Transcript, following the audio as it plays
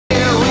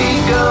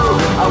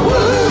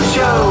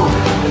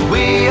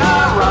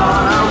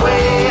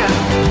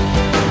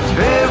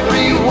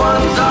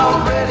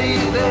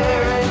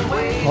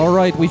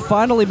right, we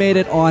finally made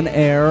it on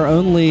air,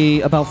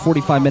 only about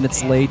 45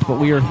 minutes late, but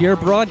we are here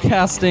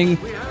broadcasting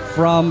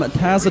from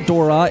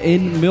Tazadora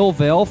in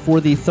Millvale for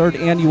the 3rd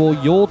annual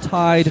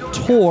Yuletide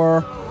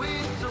Tour.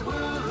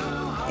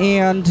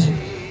 And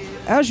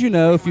as you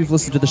know, if you've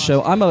listened to the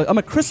show, I'm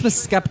a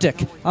Christmas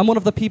skeptic. I'm one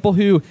of the people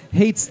who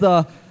hates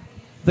the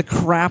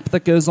crap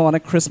that goes on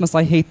at Christmas.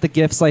 I hate the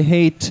gifts. I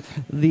hate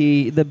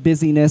the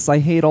busyness. I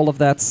hate all of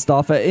that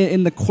stuff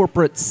in the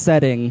corporate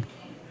setting.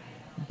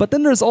 But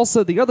then there's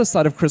also the other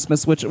side of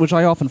Christmas, which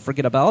I often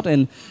forget about,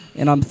 and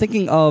I'm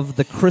thinking of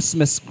the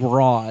Christmas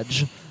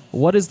garage.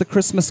 What is the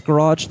Christmas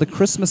garage? The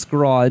Christmas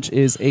garage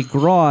is a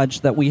garage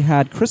that we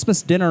had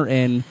Christmas dinner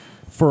in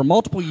for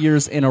multiple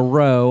years in a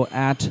row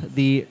at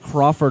the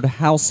Crawford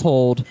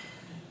household,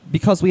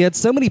 because we had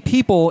so many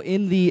people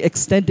in the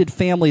extended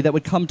family that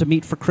would come to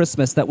meet for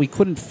Christmas that we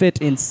couldn't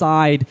fit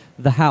inside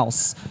the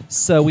house.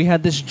 So we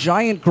had this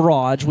giant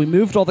garage. We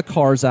moved all the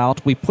cars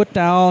out. We put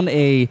down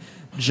a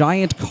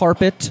giant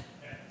carpet,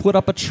 put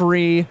up a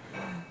tree,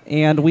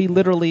 and we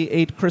literally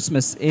ate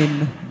Christmas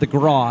in the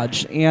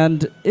garage.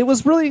 And it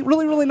was really,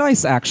 really, really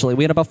nice, actually.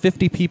 We had about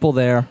 50 people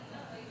there.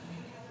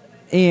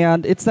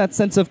 And it's that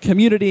sense of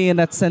community and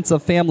that sense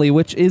of family,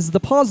 which is the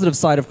positive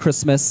side of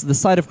Christmas, the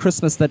side of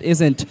Christmas that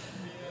isn't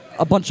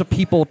a bunch of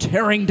people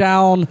tearing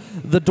down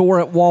the door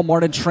at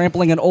Walmart and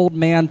trampling an old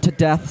man to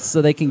death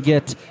so they can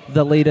get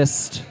the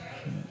latest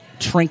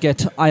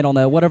trinket, I don't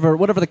know,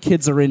 whatever the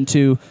kids are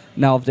into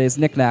nowadays.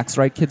 Knickknacks,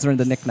 right? Kids are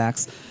into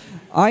knickknacks.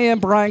 I am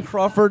Brian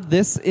Crawford.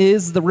 This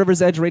is the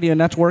River's Edge Radio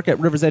Network at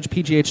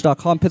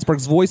riversedgepgh.com,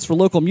 Pittsburgh's voice for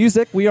local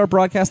music. We are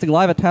broadcasting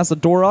live at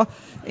Tazadora,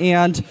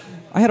 and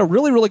I had a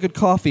really, really good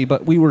coffee,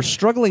 but we were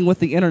struggling with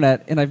the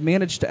internet, and I've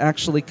managed to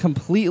actually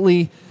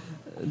completely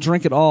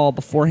drink it all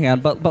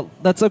beforehand. But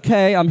that's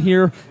okay. I'm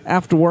here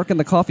after work, and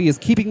the coffee is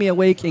keeping me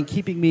awake and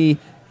keeping me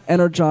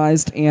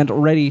energized and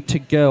ready to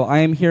go. I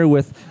am here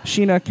with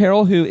Sheena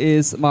Carroll, who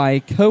is my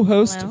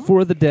co-host Hello.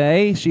 for the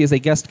day. She is a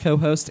guest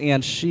co-host,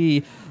 and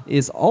she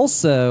is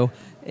also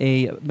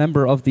a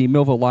member of the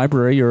Millvale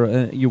Library.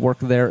 You work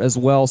there as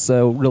well,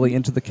 so really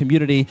into the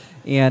community.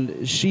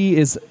 And she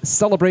is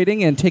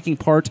celebrating and taking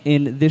part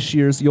in this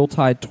year's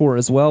Yuletide Tour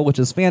as well, which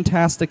is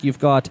fantastic. You've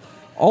got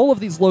all of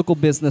these local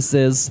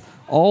businesses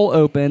all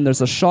open.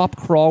 There's a shop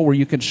crawl where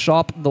you can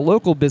shop the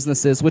local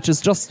businesses, which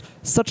is just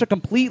such a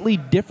completely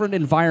different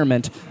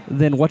environment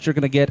than what you're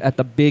going to get at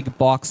the big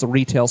box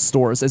retail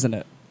stores, isn't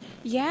it?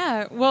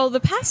 Yeah, well, the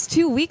past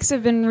 2 weeks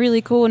have been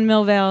really cool in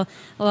Millvale.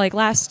 Like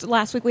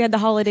last week we had the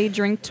holiday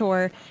drink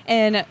tour,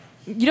 and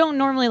you don't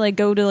normally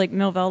go to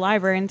Millvale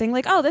Library and think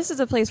this is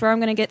a place where I'm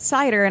going to get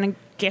cider and a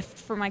gift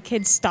for my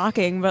kid's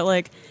stocking,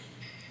 but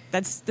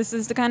this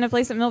is the kind of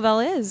place that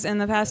Millvale is. In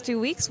the past 2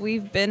 weeks,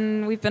 we've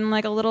been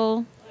like a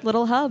little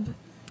hub.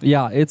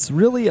 Yeah, it's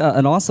really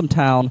an awesome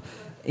town,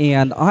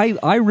 and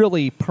I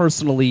really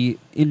personally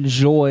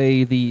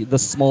enjoy the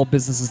small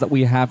businesses that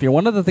we have here.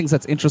 One of the things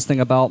that's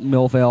interesting about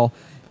Millvale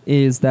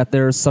is that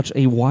there's such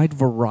a wide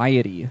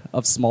variety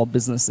of small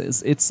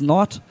businesses. It's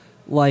not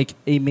like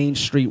a main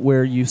street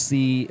where you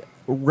see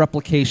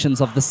replications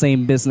of the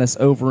same business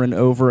over and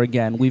over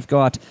again. We've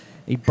got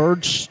a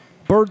bird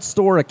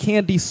store, a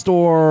candy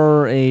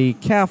store, a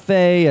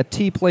cafe, a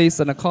tea place,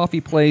 and a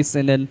coffee place,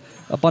 and then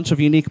a bunch of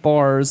unique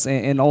bars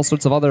and all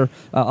sorts of other,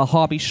 a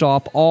hobby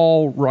shop,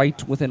 all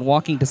right within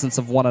walking distance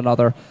of one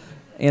another.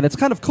 And it's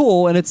kind of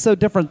cool, and it's so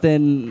different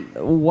than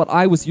what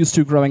I was used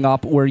to growing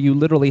up, where you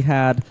literally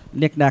had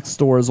knick-knack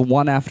stores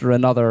one after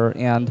another,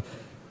 and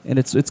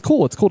it's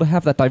cool. It's cool to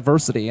have that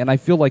diversity, and I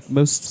feel like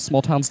most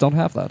small towns don't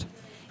have that.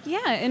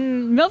 Yeah,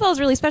 and Millvale is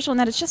really special in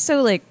that it's just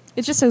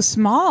so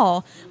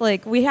small.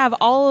 We have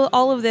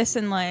all of this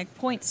in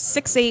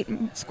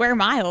 0.68 square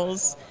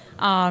miles.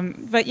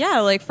 But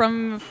yeah,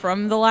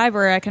 from the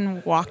library, I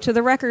can walk to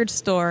the record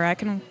store. I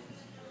can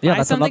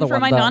buy something for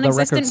my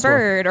non-existent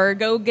bird, or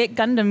go get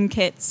Gundam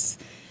kits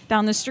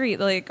down the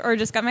street, or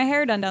just got my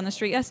hair done down the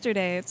street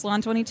yesterday. It's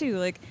Salon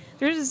 22.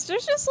 There's just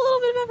a little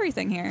bit of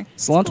everything here.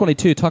 Salon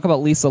 22, talk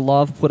about Lisa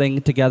Love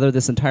putting together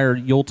this entire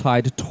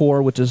Yuletide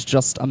tour, which is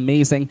just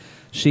amazing.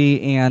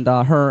 She and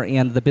her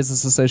and the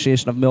Business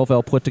Association of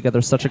Millvale put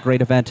together such a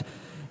great event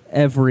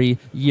every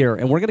year.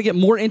 And we're going to get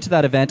more into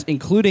that event,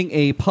 including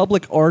a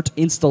public art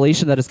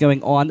installation that is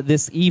going on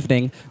this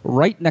evening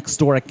right next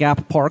door at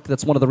Gap Park.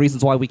 That's one of the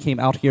reasons why we came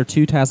out here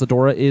to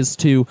Tazadora, is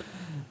to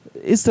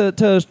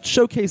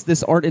showcase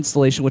this art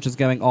installation, which is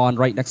going on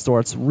right next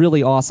door. It's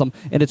really awesome,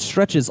 and it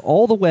stretches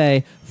all the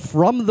way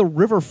from the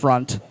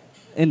riverfront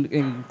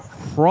and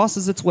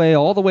crosses its way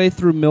all the way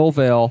through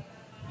Millvale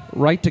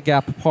right to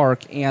Gap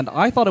Park. And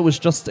I thought it was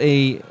just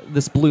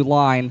this blue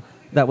line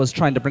that was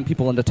trying to bring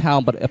people into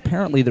town, but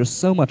apparently there's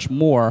so much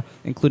more,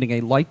 including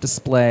a light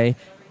display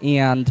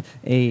and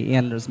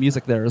there's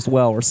music there as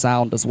well, or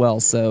sound as well.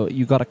 So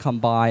you got to come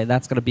by, and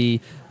that's going to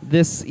be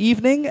this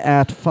evening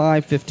at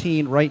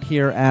 5:15 right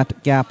here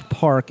at Gap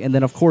Park. And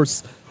then, of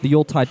course, the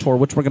Yuletide Tour,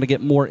 which we're going to get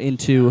more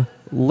into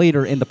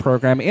later in the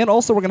program. And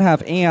also we're going to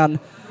have Ann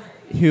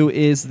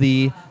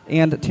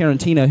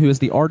Tarantino, who is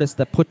the artist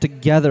that put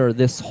together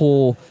this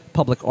whole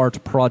public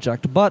art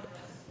project. But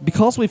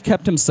because we've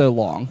kept him so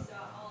long,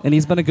 and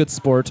he's been a good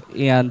sport,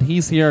 and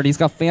he's here, and he's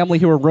got family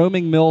who are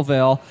roaming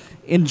Millvale,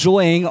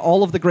 enjoying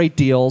all of the great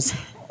deals,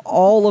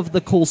 all of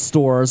the cool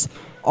stores,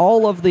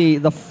 all of the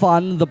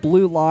fun, the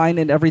blue line,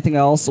 and everything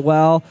else.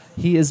 Well,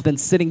 he has been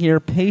sitting here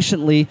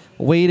patiently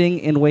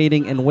waiting and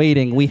waiting and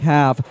waiting. We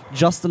have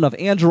Justin of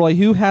Anjroy,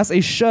 who has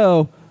a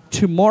show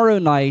tomorrow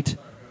night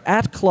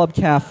at Club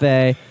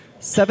Cafe,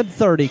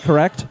 7:30,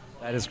 correct?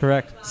 That is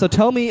correct. So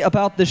tell me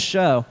about this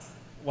show.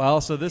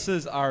 Well, so this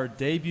is our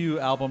debut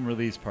album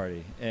release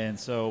party, and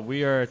so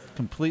we are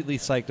completely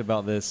psyched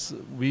about this.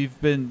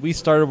 We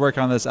started work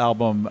on this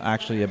album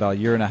actually about a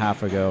year and a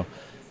half ago,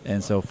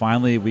 and so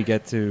finally we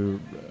get to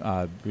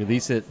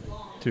release it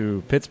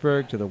to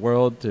Pittsburgh, to the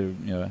world, to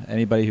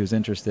anybody who's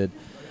interested.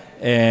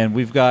 And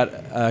we've got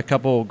a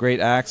couple great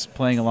acts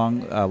playing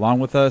along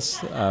with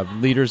us,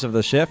 leaders of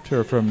the shift who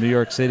are from New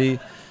York City,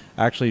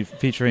 actually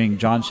featuring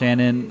John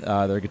Shannon,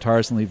 their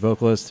guitarist and lead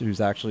vocalist,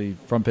 who's actually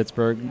from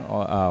Pittsburgh,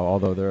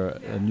 although they're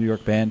a New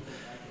York band,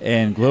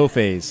 and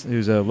Glowface,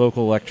 who's a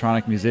local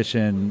electronic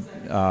musician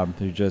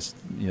who just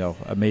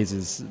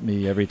amazes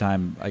me every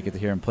time I get to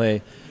hear him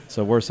play.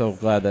 So we're so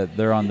glad that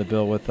they're on the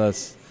bill with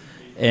us.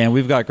 And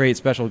we've got great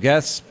special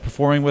guests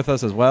performing with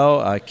us as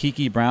well.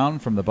 Kiki Brown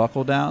from the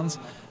Buckle Downs,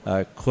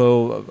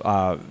 Chloe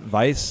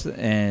Weiss,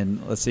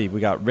 and let's see, we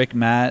got Rick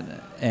Matt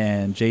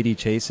and JD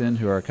Chasen,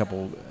 who are a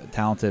couple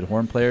talented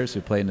horn players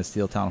who play in the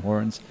Steel Town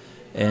Horns.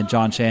 And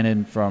John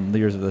Shannon from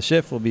Leaders of the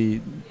Shift will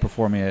be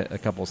performing a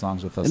couple of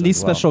songs with us. And these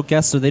as well. special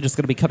guests, are they just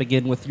going to be coming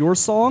in with your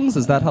songs?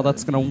 Is that how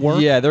that's going to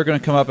work? Yeah, they're going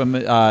to come up and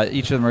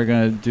each of them are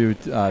going to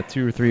do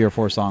 2 or 3 or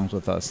 4 songs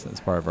with us as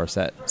part of our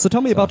set. So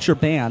tell me about your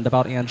band,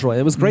 about Anjroy.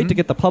 It was great to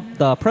get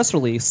the press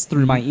release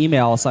through my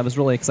email, so I was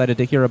really excited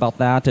to hear about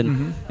that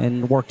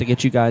and work to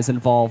get you guys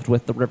involved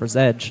with the River's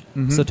Edge.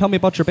 So tell me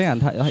about your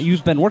band.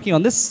 You've been working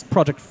on this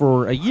project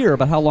for a year,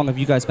 but how long have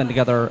you guys been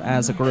together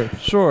as a group?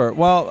 Sure.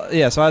 Well,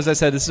 yeah, so as I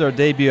said, this is our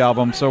debut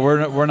album, so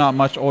we're not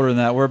much older than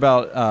that. We're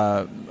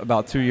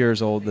about 2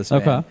 years old this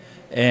band. Okay.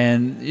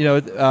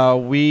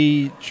 And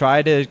we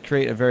try to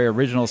create a very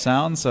original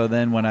sound, so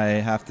then when I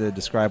have to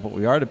describe what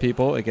we are to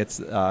people, it gets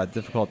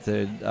difficult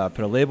to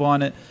put a label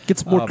on it. It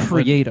gets more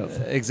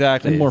creative.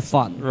 Exactly. And more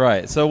fun.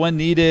 Right. So when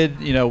needed,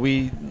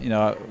 we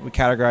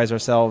categorize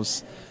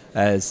ourselves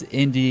as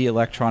indie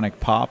electronic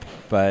pop,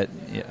 but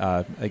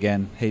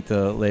again, hate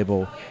the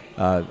label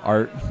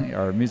art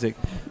or music.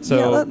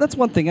 So yeah, that's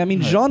one thing. I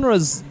mean,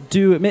 genres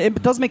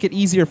it does make it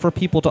easier for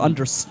people to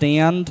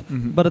understand,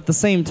 but at the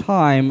same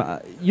time,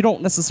 you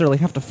don't necessarily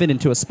have to fit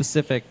into a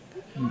specific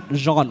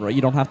genre.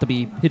 You don't have to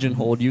be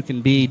pigeonholed. You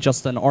can be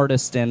just an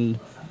artist, and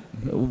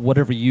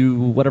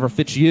whatever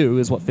fits you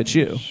is what fits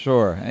you.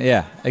 Sure.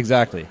 Yeah,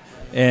 exactly.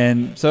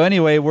 And so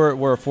anyway,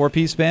 we're a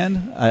 4-piece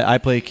band. I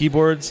play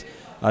keyboards.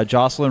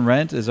 Jocelyn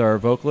Rent is our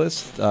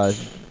vocalist,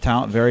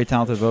 very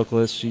talented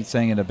vocalist. She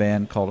sang in a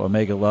band called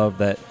Omega Love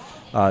that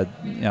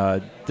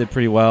did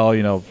pretty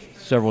well,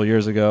 several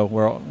years ago.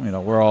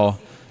 We're all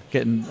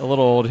getting a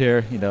little old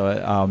here,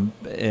 and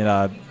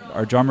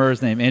our drummer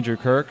is named Andrew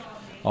Kirk,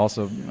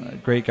 also a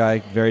great guy,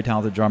 very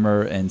talented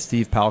drummer, and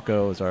Steve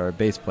Palco is our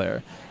bass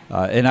player.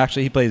 And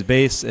actually, he plays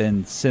bass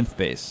and synth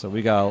bass, so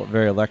we got a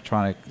very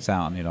electronic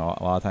sound. A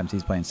lot of times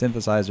he's playing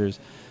synthesizers.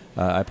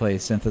 I play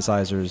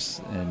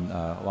synthesizers and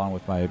along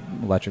with my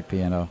electric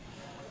piano.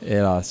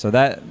 So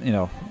that,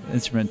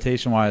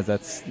 instrumentation-wise,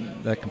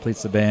 that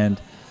completes the band.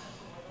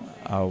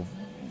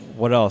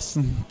 What else?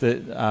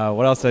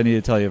 What else do I need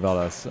to tell you about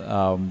us?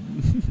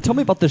 Tell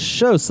me about this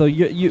show. So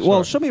Sure.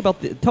 well, tell me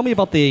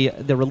about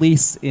the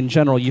release in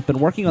general. You've been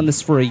working on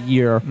this for a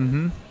year.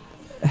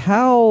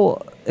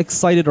 How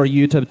excited are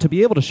you to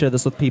be able to share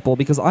this with people?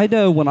 Because I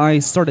know when I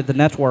started the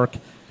network,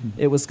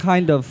 it was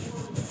kind of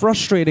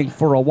frustrating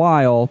for a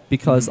while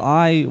because it's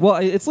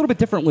a little bit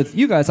different with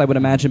you guys, I would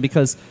imagine,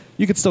 because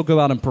you could still go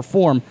out and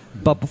perform.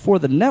 But before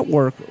the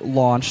network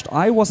launched,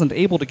 I wasn't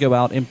able to go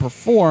out and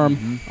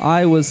perform.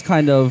 I was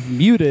kind of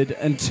muted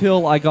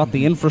until I got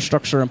the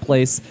infrastructure in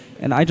place.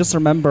 And I just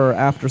remember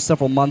after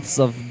several months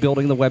of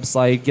building the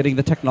website, getting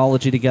the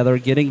technology together,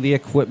 getting the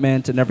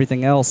equipment and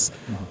everything else,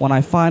 when I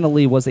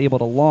finally was able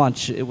to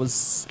launch, it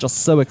was just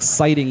so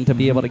exciting to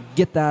be able to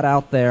get that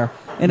out there.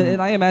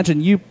 And I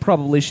imagine you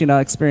probably,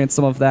 Sheena, experienced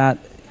some of that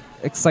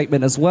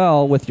excitement as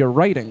well with your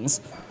writings,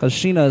 because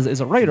Sheena is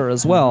a writer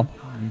as well.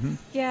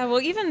 Yeah,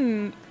 well,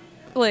 even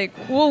with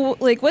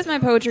my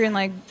poetry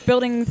and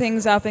building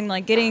things up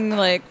and getting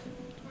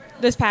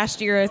this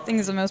past year, I think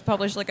is the most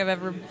published I've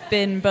ever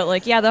been. But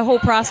the whole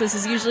process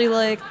is usually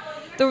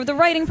the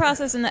writing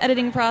process and the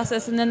editing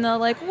process, and then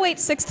the wait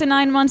 6 to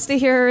 9 months to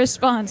hear a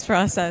response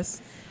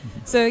process.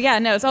 So yeah,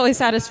 no, it's always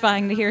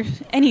satisfying to hear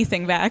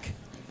anything back.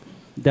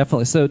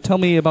 Definitely. So tell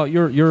me about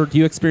do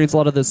you experience a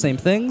lot of those same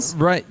things?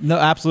 Right. No,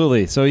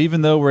 absolutely. So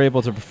even though we're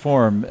able to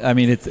perform, I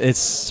mean, it's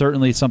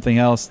certainly something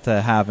else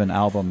to have an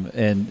album,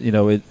 and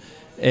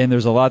and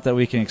there's a lot that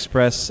we can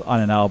express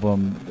on an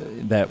album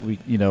that we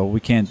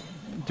can't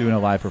do in a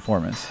live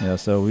performance.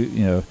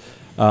 So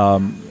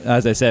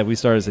As I said, we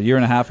started a year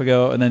and a half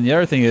ago, and then the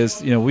other thing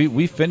is,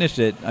 we finished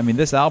it. I mean,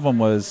 this album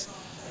was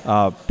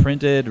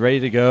printed, ready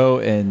to go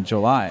in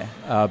July,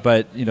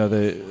 but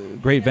the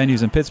great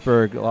venues in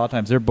Pittsburgh, a lot of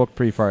times they're booked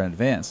pretty far in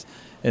advance.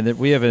 And that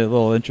we have a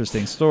little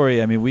interesting story.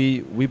 I mean,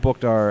 we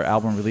booked our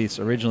album release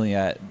originally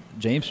at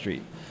James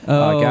Street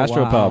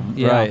Gastropub,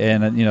 yeah. right?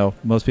 And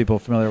most people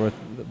familiar with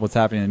what's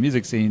happening in the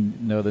music scene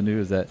know the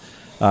news that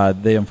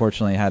they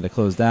unfortunately had to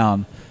close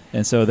down,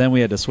 and so then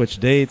we had to switch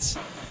dates.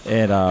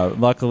 And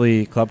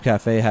luckily, Club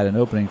Cafe had an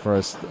opening for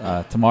us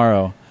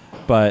tomorrow.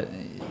 But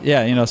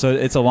yeah, so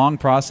it's a long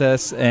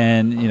process,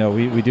 and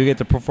we do get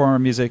to perform our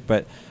music,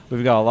 but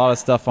we've got a lot of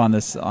stuff on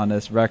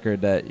this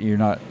record that you're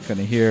not going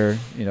to hear,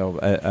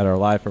 at our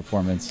live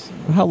performance.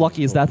 How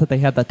lucky is that they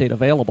had that date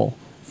available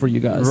for you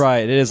guys?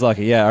 Right, it is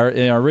lucky. Yeah,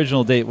 our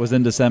original date was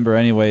in December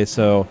anyway,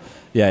 so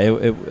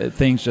yeah,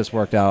 things just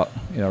worked out,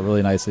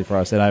 really nicely for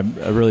us. And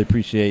I really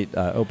appreciate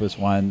Opus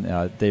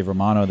One, Dave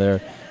Romano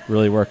there,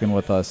 really working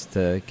with us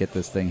to get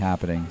this thing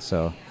happening.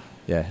 So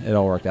yeah, it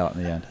all worked out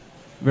in the end.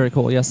 Very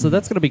cool. Yeah, so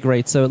that's going to be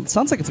great. So it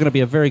sounds like it's going to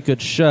be a very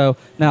good show.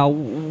 Now,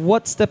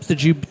 what steps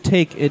did you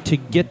take to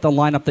get the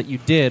lineup that you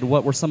did?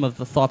 What were some of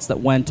the thoughts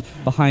that went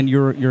behind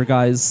your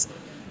guys'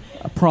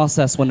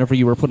 process whenever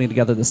you were putting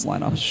together this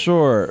lineup?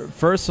 Sure.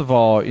 First of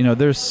all,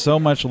 there's so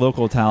much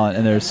local talent,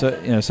 and there's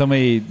so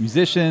many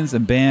musicians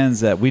and bands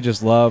that we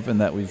just love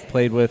and that we've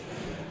played with,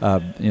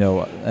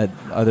 at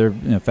other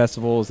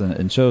festivals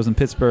and shows in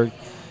Pittsburgh.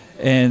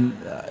 And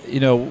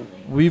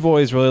we've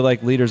always really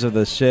liked Leaders of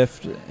the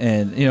Shift,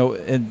 and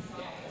and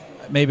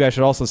maybe I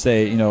should also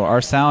say,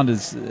 our sound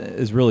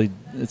is really,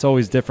 it's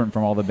always different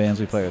from all the bands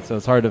we play with, so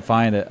it's hard to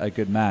find a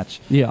good match.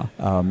 Yeah.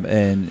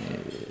 And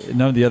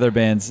none of the other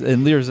bands,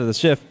 and Leaders of the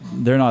Shift,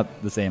 they're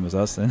not the same as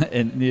us,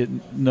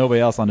 and nobody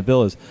else on the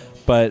bill is.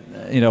 But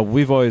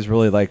we've always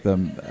really liked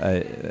them.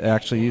 It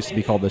actually used to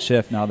be called The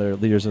Shift. Now they're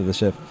Leaders of the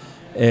Shift.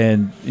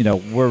 And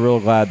we're real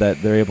glad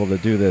that they're able to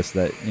do this.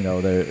 That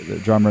the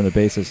drummer and the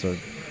bassist are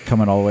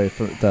coming all the way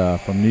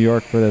from New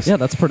York for this. Yeah,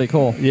 that's pretty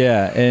cool.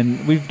 Yeah,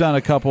 and we've done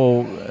a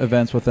couple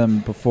events with them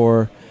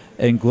before.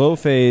 And Glow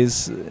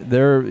Phase,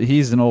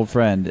 he's an old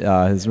friend.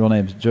 His real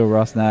name's Joe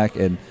Rusnak,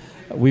 and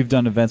we've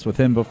done events with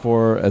him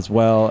before as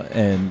well.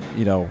 And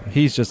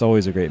he's just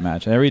always a great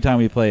match. And every time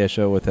we play a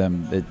show with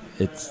him,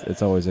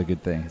 it's always a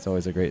good thing. It's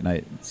always a great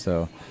night.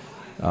 So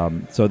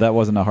that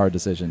wasn't a hard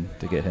decision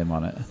to get him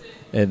on it.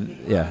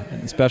 And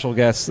yeah, special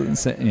guests,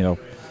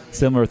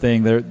 similar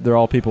thing. They're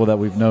all people that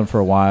we've known for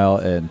a while,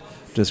 and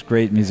just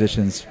great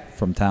musicians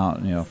from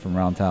town, from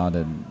around town,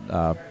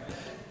 and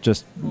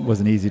just was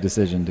an easy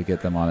decision to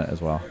get them on it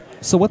as well.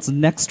 So what's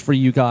next for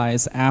you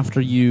guys after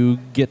you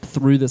get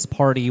through this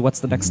party? What's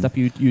the next step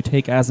you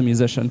take as a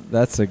musician?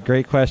 That's a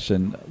great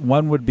question.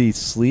 One would be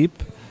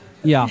sleep.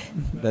 Yeah.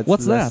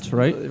 What's that,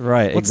 right?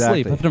 Right, What's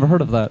exactly. sleep? I've never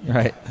heard of that.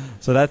 Right.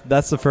 So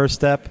that's the first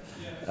step.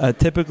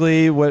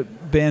 Typically,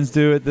 what bands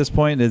do at this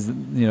point is,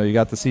 you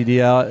got the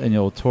CD out and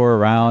you'll tour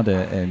around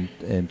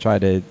and try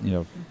to,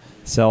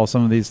 sell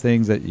some of these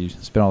things that you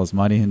spend all this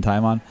money and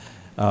time on.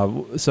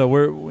 So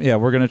we're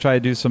going to try to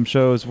do some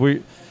shows.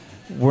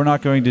 We're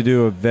not going to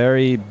do a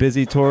very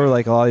busy tour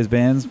like a lot of these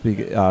bands.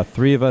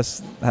 Three of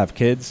us have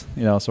kids,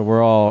 so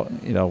we're all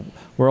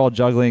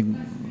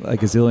juggling a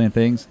gazillion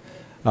things.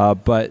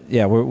 But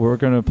yeah, we're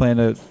going to plan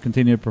to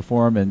continue to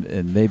perform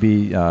and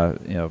maybe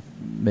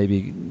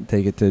maybe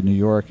take it to New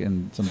York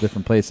and some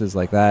different places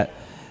like that,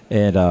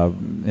 and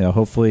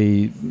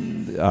hopefully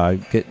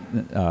get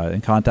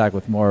in contact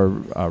with more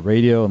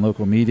radio and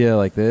local media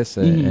like this,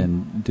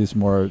 and do some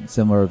more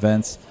similar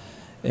events.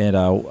 And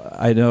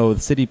I know the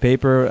City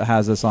Paper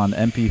has us on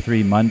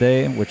MP3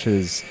 Monday, which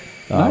is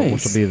nice.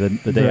 Which will be the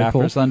day Very after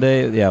cool.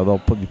 Sunday. Yeah, they'll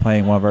be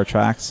playing one of our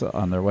tracks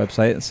on their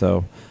website,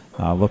 so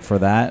look for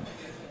that.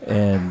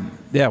 And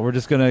yeah, we're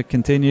just going to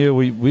continue.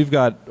 We've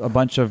got a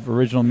bunch of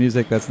original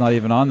music that's not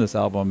even on this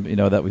album,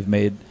 that we've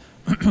made,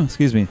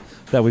 excuse me,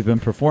 that we've been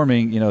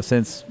performing,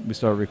 since we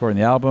started recording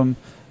the album.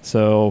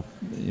 So,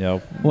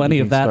 Will any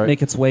of that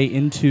make its way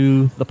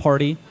into the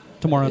party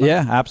tomorrow night?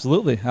 Yeah,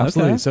 absolutely.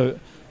 Absolutely. Okay. So,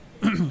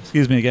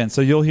 excuse me again.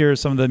 So you'll hear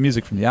some of the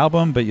music from the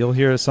album, but you'll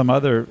hear some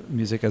other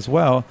music as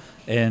well.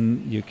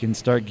 And you can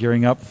start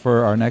gearing up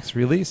for our next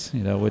release,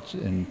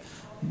 and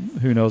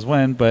who knows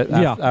when, but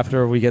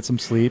after we get some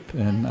sleep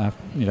and, I'm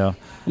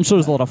sure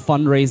there's a lot of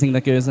fundraising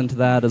that goes into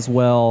that as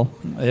well.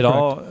 It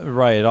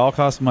all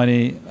costs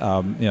money.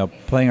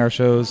 Playing our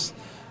shows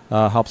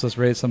helps us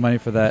raise some money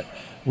for that.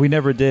 We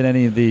never did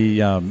any of the,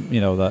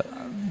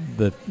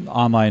 the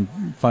online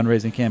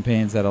fundraising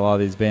campaigns that a lot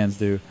of these bands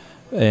do,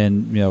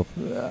 and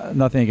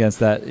nothing against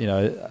that,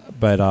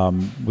 but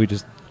we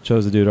just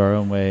chose to do it our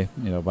own way,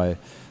 by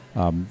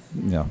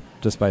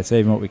just by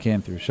saving what we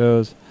can through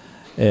shows.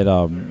 And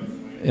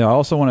I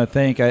also want to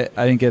thank, I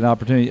didn't get an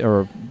opportunity,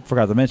 or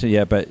forgot to mention it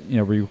yet, but we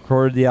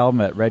recorded the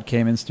album at Red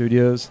Cayman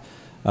Studios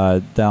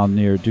down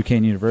near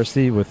Duquesne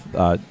University with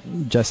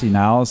Jesse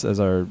Niles as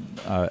our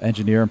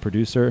engineer and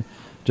producer.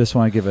 Just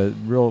want to give a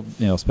real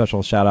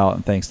special shout out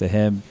and thanks to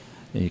him,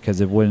 because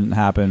it wouldn't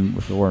happen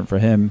if it weren't for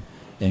him.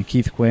 and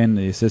Keith Quinn,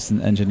 the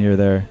assistant engineer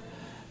there,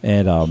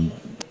 and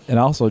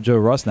also Joe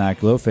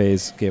Rusnak, Low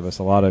Phase, gave us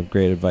a lot of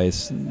great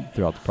advice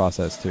throughout the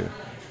process too.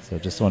 So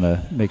just want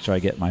to make sure I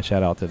get my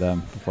shout out to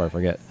them before I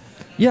forget.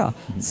 Yeah,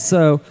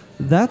 so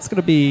that's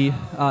going to be,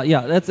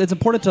 it's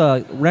important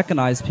to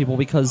recognize people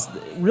because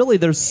really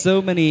there's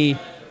so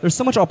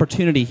much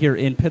opportunity here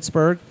in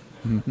Pittsburgh.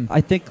 Mm-hmm. I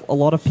think a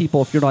lot of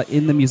people, if you're not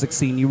in the music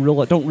scene,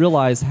 you don't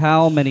realize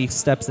how many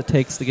steps it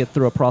takes to get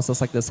through a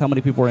process like this, how many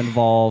people are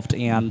involved,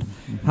 and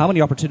how many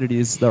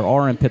opportunities there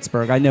are in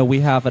Pittsburgh. I know we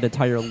have an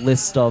entire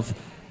list of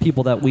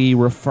people that we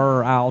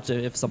refer out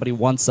if somebody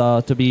wants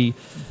to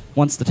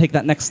take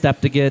that next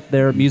step to get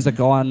their music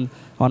on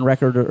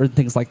record or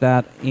things like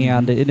that.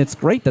 And it's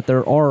great that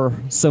there are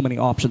so many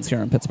options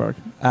here in Pittsburgh.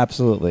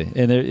 Absolutely.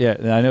 And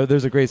and I know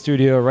there's a great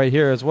studio right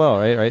here as well,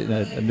 right?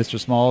 Mr.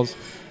 Smalls.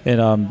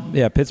 And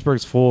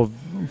Pittsburgh's full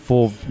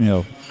of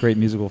great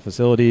musical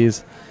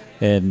facilities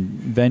and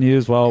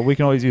venues. Well, we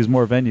can always use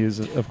more venues,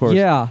 of course.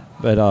 Yeah.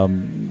 But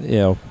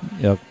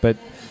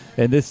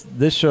and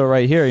this show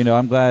right here,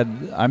 I'm glad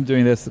I'm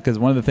doing this because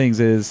one of the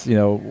things is,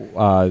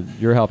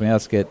 you're helping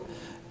us get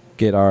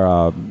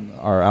our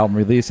album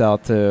release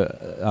out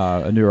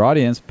to a newer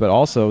audience, but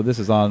also this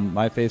is on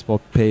my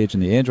Facebook page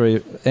and the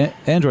Android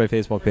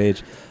Facebook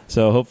page.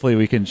 So hopefully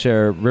we can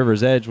share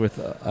River's Edge with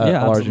a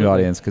large new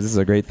audience because this is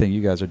a great thing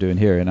you guys are doing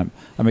here, and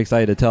I'm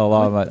excited to tell a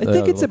lot of my. I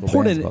think it's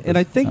important, and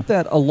I think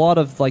that a lot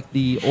of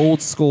the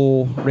old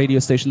school radio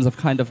stations have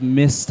kind of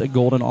missed a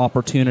golden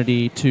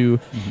opportunity to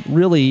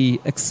really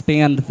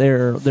expand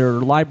their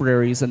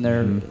libraries and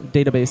their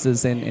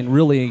databases and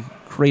really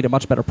create a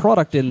much better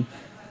product. And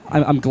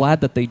I'm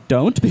glad that they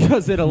don't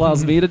because it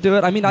allows me to do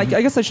it. I mean, I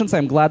guess I shouldn't say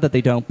I'm glad that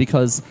they don't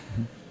because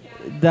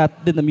then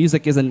the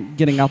music isn't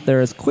getting out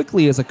there as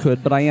quickly as it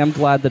could, but I am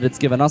glad that it's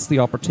given us the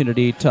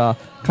opportunity to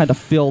kind of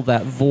fill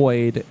that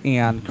void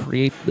and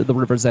create the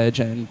River's Edge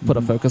and put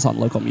a focus on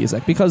local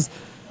music. Because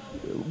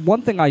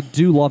one thing I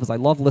do love is I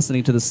love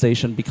listening to the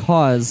station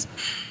because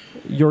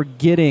you're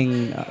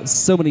getting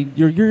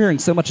you're hearing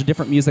so much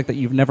different music that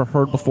you've never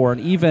heard before.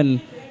 And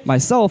even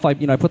myself, I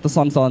put the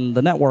songs on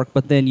the network,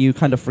 but then you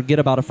kind of forget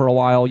about it for a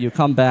while. You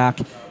come back,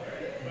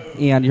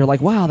 and you're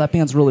like, wow, that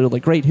band's really, really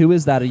great. Who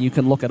is that? And you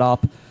can look it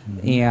up,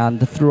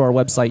 and through our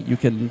website, you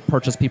can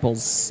purchase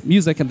people's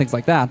music and things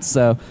like that.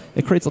 So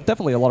it creates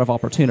definitely a lot of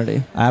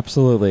opportunity.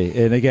 Absolutely.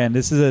 And again,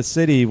 this is a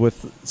city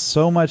with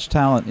so much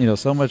talent,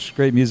 so much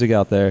great music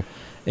out there.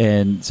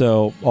 And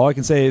so all I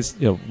can say is,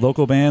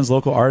 local bands,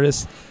 local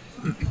artists,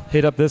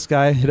 hit up this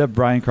guy, hit up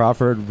Brian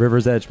Crawford,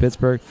 River's Edge,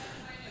 Pittsburgh.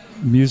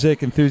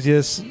 Music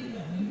enthusiasts,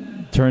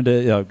 turn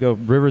to go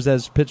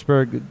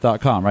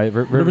riversedgepittsburgh.com, right?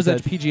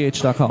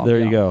 riversedgepgh.com. There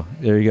you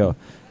go.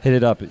 Hit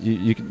it up.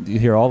 You can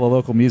hear all the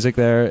local music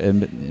there,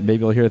 and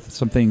maybe you'll hear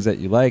some things that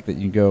you like that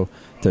you can go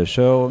to a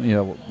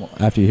show.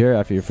 After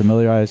you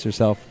familiarize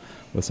yourself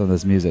with some of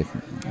this music.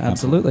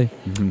 Absolutely.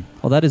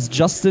 Well, that is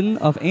Justin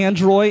of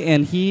Anjroy,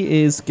 and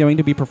he is going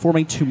to be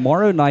performing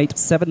tomorrow night,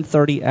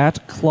 7:30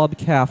 at Club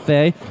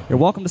Cafe. You're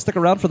welcome to stick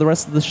around for the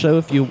rest of the show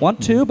if you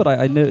want to, but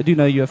I do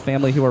know you have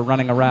family who are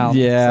running around.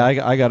 Yeah,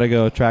 so. I got to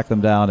go track them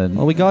down.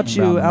 Well, we got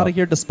you out of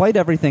here, despite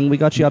everything, we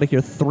got you out of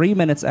here 3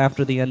 minutes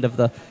after the end of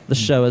the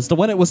show as to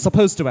when it was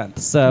supposed to end.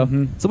 So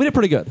we did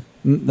pretty good.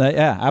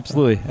 Yeah,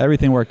 absolutely.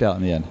 Everything worked out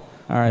in the end.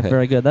 All right,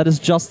 very good. That is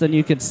Justin.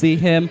 You can see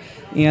him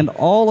and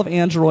all of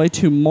Anjroy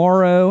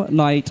tomorrow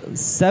night,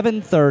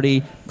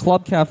 7:30,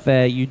 Club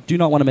Cafe. You do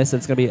not want to miss it.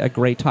 It's going to be a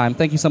great time.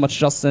 Thank you so much,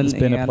 Justin. It's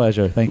been a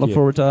pleasure. Thank you. Look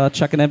forward to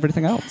checking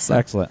everything else. So.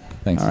 Excellent.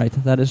 Thanks. All right,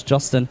 that is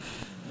Justin.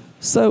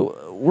 So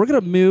we're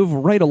going to move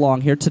right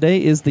along here.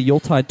 Today is the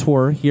Yuletide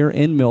Tour here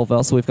in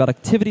Millvale. So we've got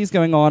activities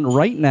going on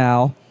right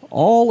now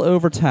all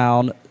over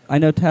town. I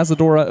know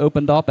Tazadora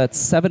opened up at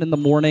 7 in the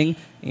morning,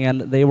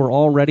 and they were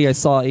all ready. I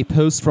saw a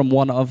post from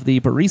one of the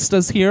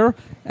baristas here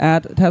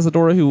at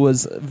Tazadora who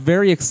was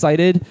very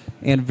excited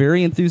and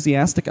very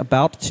enthusiastic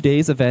about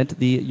today's event,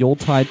 the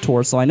Yuletide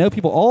Tour. So I know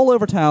people all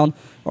over town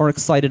are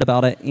excited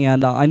about it,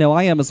 and I know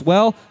I am as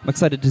well. I'm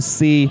excited to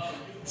see...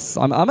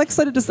 I'm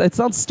excited to... It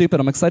sounds stupid.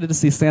 I'm excited to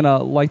see Santa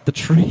light the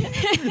tree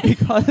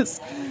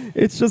because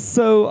it's just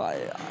so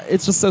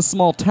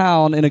small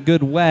town in a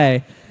good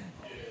way,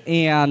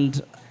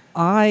 and...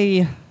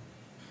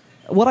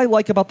 What I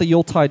like about the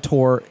Yuletide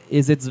Tour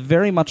is it's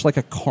very much like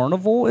a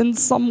carnival in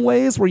some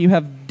ways where you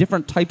have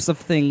different types of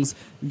things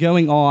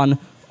going on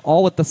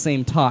all at the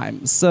same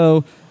time.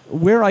 So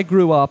where I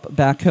grew up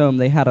back home,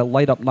 they had a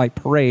light-up night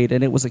parade,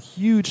 and it was a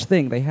huge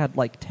thing. They had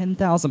like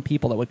 10,000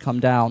 people that would come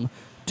down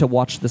to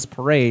watch this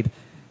parade.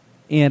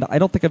 And I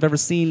don't think I've ever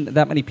seen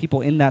that many people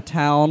in that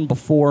town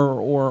before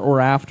or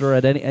after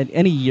at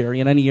any year.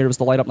 In any year, it was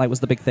the light-up night was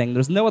the big thing.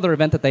 There's no other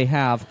event that they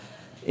have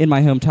in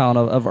my hometown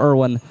of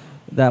Irwin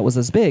that was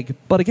as big.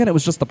 But again, it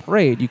was just the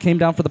parade. You came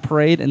down for the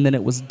parade, and then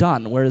it was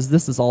done. Whereas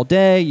this is all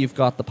day. You've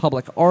got the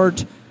public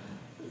art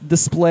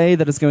display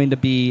that is going to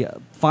be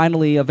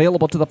finally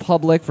available to the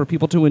public for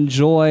people to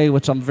enjoy,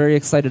 which I'm very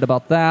excited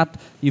about that.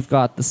 You've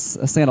got the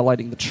Santa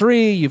lighting the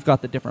tree. You've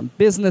got the different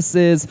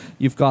businesses.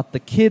 You've got the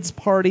kids'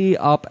 party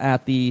up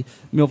at the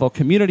Millvale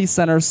Community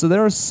Center. So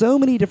there are so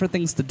many different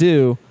things to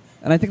do.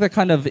 And I think that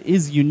kind of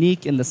is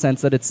unique in the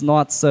sense that it's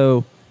not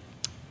so,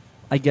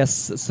 I guess,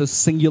 so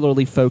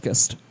singularly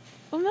focused.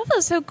 Well, Millvale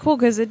is so cool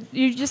because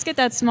you just get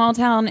that small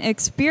town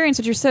experience,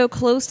 but you're so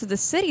close to the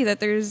city that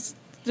there's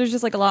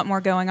just like a lot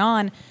more going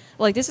on.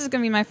 Like, this is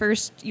going to be my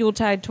first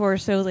Yuletide tour,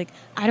 so like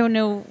I don't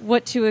know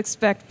what to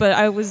expect, but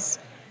I was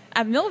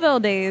at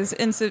Millvale Days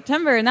in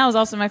September, and that was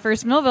also my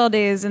first Millvale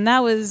Days, and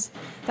that was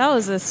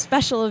a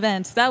special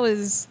event. That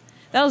was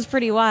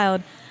pretty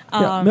wild.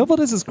 Yeah, Millvale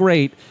Days is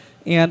great,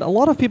 and a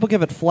lot of people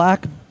give it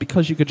flack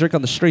because you could drink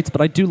on the streets,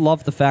 but I do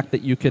love the fact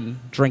that you can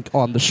drink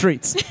on the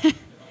streets.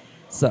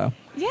 So.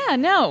 Yeah,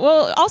 no.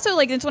 Well, also,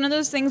 like, it's one of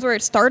those things where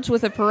it starts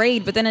with a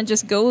parade, but then it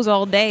just goes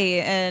all day,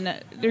 and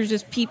there's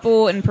just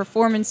people and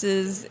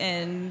performances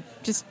and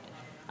just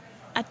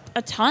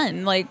a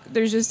ton. Like,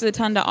 there's just a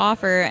ton to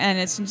offer, and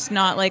it's just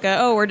not like,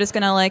 we're just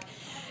gonna like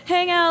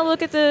hang out,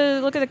 look at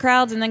the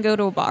crowds, and then go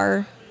to a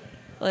bar.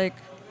 Like,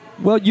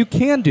 well, you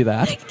can do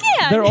that. You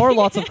can. There are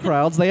lots of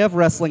crowds. They have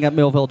wrestling at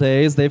Millvale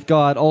Days. They've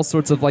got all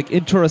sorts of like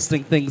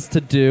interesting things to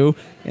do,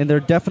 and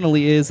there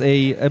definitely is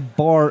a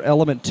bar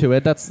element to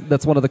it.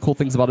 That's one of the cool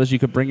things about it is you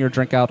could bring your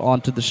drink out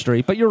onto the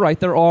street. But you're right,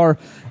 there are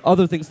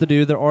other things to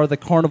do. There are the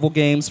carnival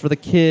games for the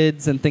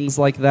kids and things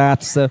like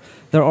that. So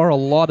there are a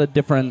lot of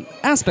different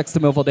aspects to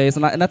Millvale Days,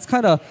 and that's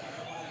kind of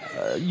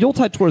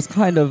Yuletide Tour is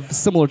kind of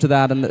similar to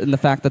that in the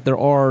fact that there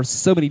are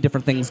so many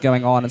different things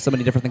going on and so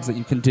many different things that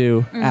you can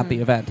do at the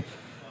event.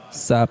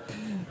 So,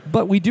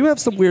 but we do have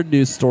some weird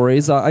news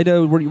stories. I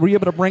know, were you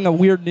able to bring a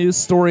weird news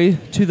story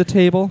to the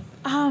table?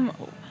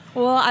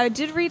 Well, I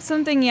did read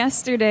something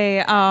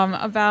yesterday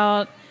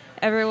about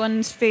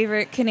everyone's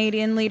favorite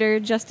Canadian leader,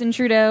 Justin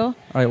Trudeau. All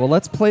right, well,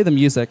 let's play the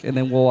music, and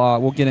then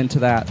we'll get into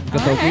that. We've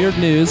got the weird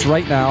news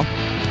right now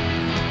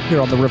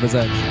here on the River's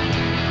Edge.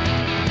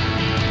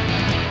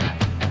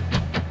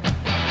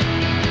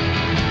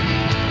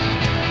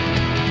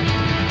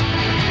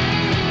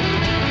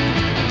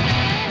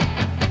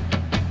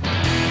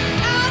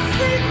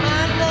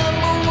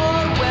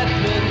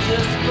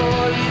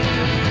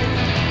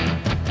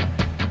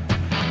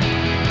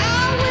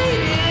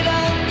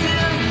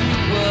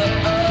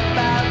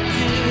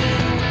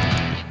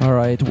 All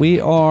right,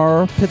 we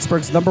are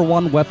Pittsburgh's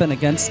 #1 weapon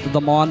against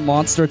the Mon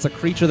Monster. It's a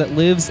creature that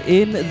lives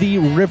in the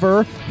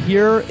river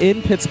here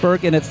in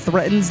Pittsburgh, and it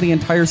threatens the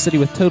entire city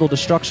with total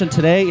destruction.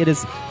 Today, it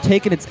has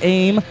taken its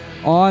aim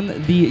on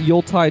the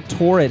Yuletide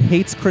Tour. It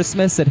hates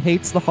Christmas. It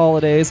hates the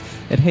holidays.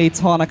 It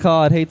hates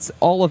Hanukkah. It hates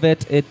all of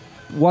it. It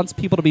wants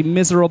people to be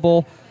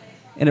miserable,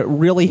 and it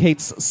really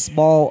hates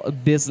small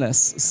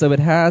business. So it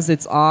has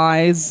its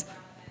eyes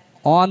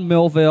on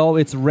Millvale.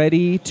 It's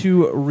ready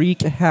to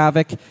wreak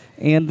havoc,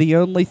 and the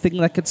only thing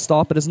that could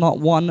stop it is not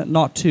one,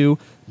 not two,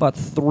 but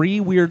 3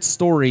 weird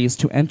stories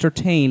to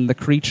entertain the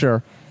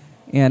creature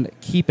and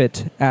keep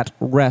it at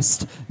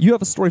rest. You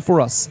have a story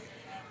for us.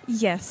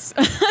 Yes.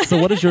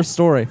 So what is your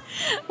story?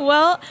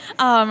 Well,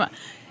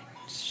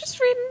 just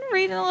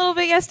reading a little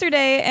bit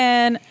yesterday,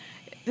 and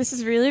this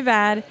is really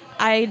bad.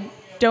 I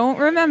don't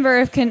remember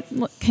if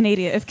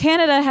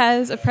Canada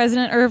has a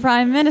president or a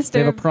prime minister.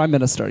 They have a prime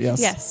minister,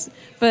 yes. Yes,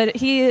 but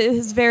he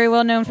is very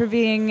well known for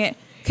being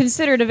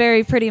considered a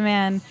very pretty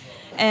man,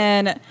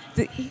 and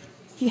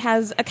he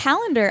has a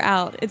calendar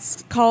out.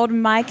 It's called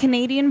My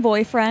Canadian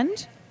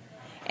Boyfriend,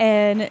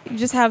 and you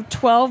just have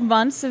 12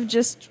 months of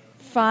just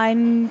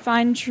fine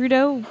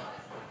Trudeau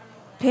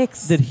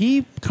pics. Did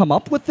he come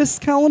up with this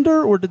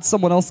calendar, or did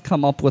someone else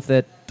come up with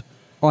it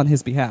on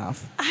his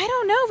behalf? I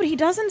don't know, but he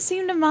doesn't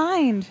seem to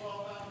mind.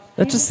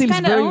 That just seems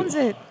kind of owns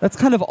it. That's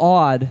kind of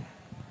odd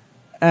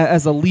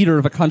as a leader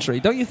of a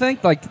country, don't you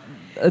think? Like,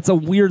 it's a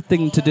weird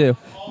thing to do.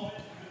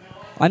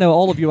 I know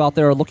all of you out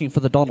there are looking for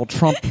the Donald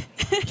Trump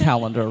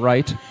calendar,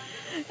 right?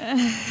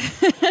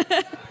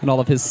 And all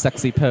of his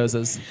sexy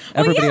poses.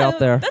 Everybody out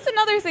there. That's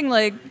another thing.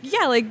 Like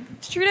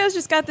Trudeau's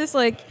just got this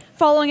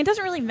following. It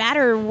doesn't really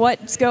matter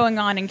what's going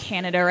on in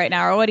Canada right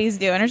now or what he's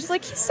doing. It's just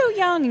like, he's so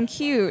young and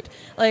cute.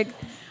 Like,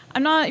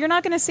 you're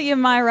not going to see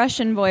my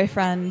Russian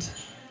boyfriend.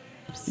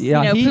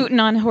 Yeah, Putin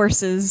on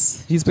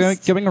horses. He's been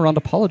going around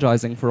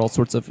apologizing for all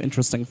sorts of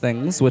interesting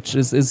things, which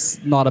is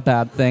not a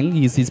bad thing.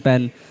 He's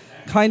been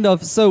kind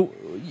of so.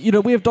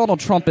 We have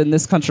Donald Trump in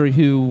this country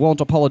who won't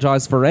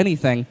apologize for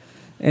anything,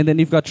 and then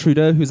you've got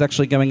Trudeau who's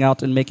actually going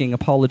out and making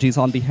apologies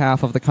on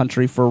behalf of the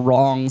country for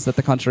wrongs that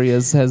the country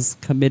has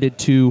committed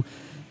to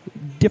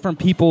different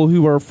people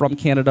who are from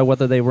Canada,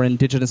 whether they were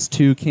indigenous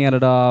to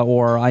Canada,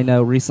 or I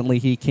know recently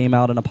he came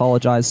out and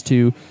apologized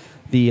to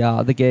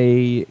the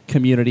gay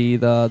community,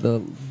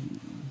 the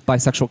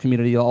bisexual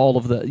community, all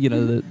of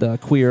the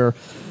queer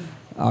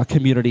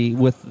community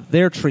with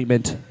their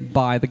treatment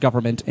by the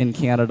government in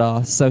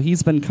Canada. So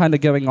he's been kind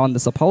of going on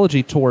this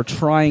apology tour,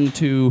 trying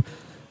to,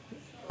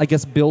 I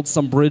guess, build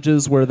some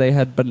bridges where they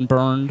had been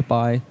burned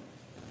by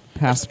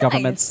past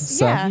governments. Nice.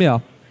 So yeah.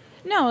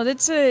 No,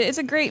 it's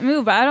a great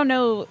move. But I don't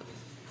know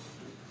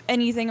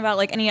anything about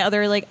like any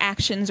other like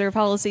actions or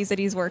policies that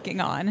he's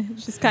working on.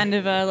 It's just kind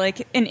of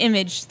like an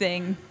image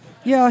thing.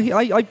 Yeah,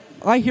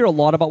 I hear a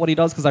lot about what he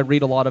does because I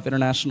read a lot of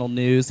international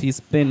news. He's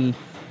been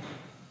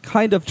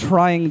kind of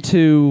trying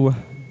to...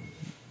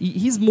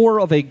 He's more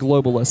of a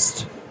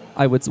globalist,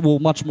 I would... Well,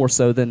 much more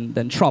so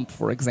than Trump,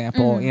 for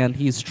example. And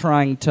he's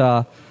trying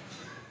to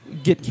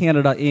get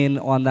Canada in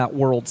on that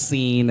world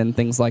scene and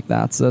things like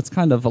that. So that's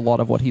kind of a lot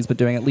of what he's been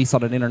doing, at least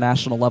on an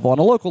international level. On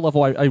a local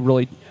level, I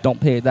really don't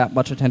pay that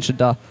much attention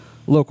to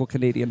local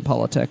Canadian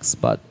politics.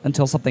 But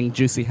until something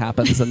juicy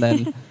happens and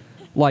then...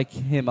 like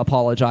him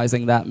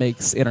apologizing, that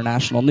makes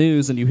international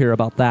news, and you hear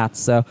about that.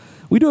 So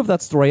we do have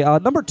that story.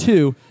 Number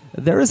 2,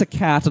 there is a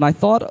cat, and I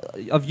thought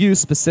of you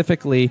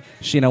specifically,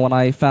 Sheena, when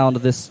I found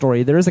this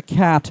story. There is a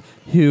cat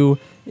who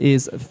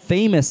is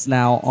famous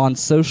now on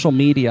social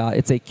media.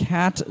 It's a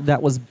cat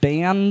that was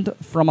banned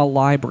from a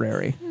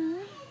library.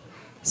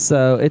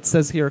 So it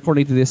says here,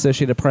 according to the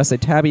Associated Press, a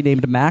tabby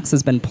named Max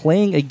has been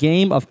playing a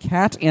game of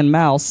cat and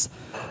mouse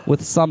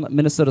with some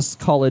Minnesota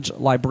college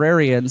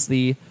librarians.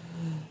 The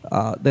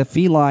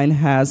feline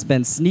has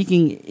been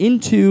sneaking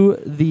into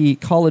the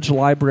college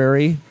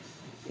library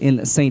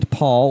in St.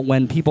 Paul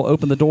when people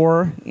open the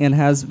door, and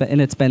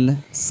it's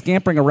been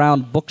scampering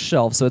around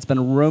bookshelves. So it's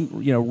been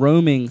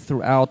roaming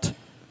throughout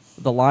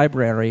the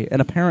library. And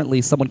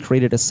apparently, someone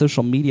created a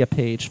social media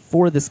page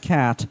for this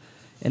cat,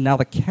 and now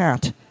the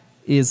cat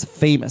is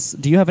famous.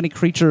 Do you have any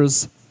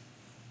creatures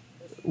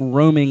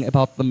roaming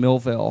about the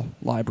Millvale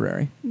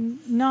library?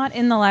 Not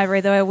in the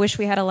library, though. I wish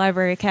we had a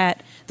library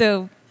cat,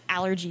 though.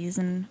 Allergies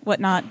and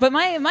whatnot. But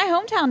my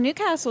hometown,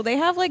 Newcastle, they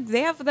have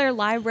their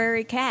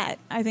library cat.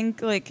 I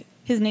think like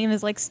his name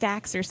is like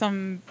Stax or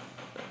some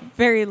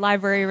very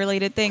library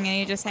related thing, and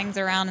he just hangs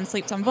around and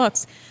sleeps on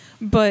books.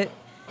 But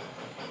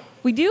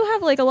we do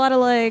have like a lot of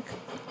like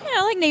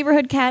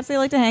neighborhood cats. They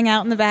like to hang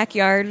out in the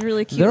backyard.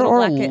 Really cute. There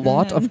are a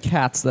lot of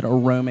cats that are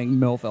roaming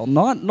Millvale.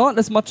 Not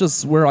as much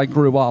as where I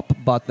grew up,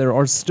 but there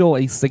are still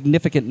a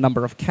significant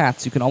number of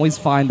cats. You can always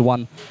find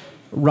one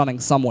running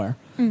somewhere.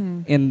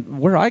 And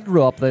where I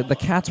grew up, the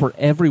cats were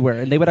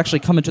everywhere, and they would actually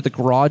come into the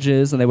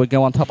garages, and they would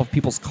go on top of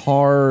people's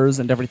cars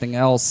and everything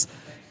else,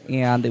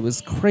 and it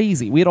was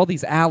crazy. We had all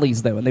these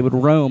alleys, though, and they would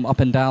roam up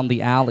and down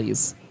the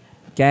alleys.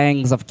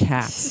 Gangs of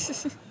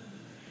cats.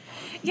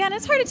 Yeah, and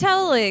it's hard to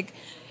tell, like,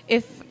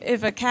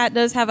 if a cat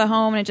does have a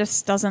home and it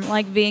just doesn't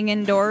like being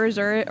indoors,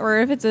 or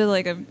if it's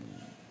a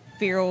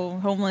feral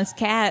homeless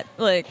cat.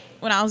 Like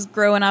when I was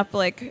growing up,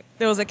 like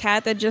there was a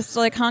cat that just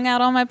like hung out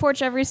on my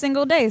porch every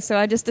single day, so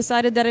I just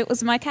decided that it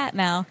was my cat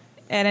now,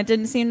 and it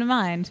didn't seem to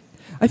mind.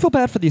 I feel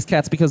bad for these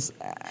cats because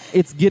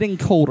it's getting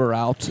colder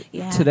out.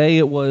 Yeah. Today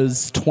it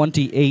was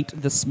 28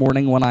 this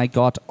morning when I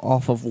got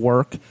off of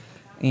work,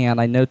 and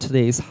I know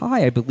today's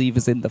high, I believe,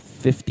 is in the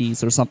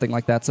 50s or something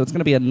like that, so it's going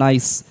to be a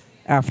nice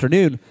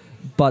afternoon.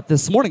 But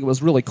this morning it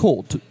was really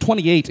cold.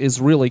 28 is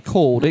really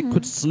cold. It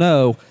could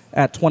snow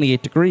at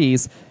 28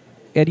 degrees.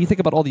 And you think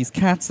about all these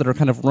cats that are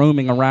kind of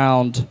roaming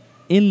around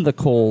in the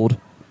cold,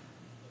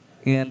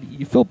 and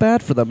you feel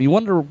bad for them. You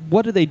wonder,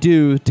 what do they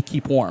do to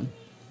keep warm?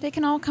 They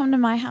can all come to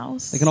my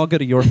house. They can all go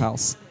to your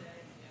house.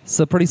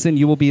 So pretty soon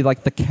you will be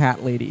like the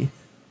cat lady.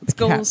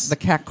 The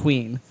cat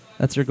queen.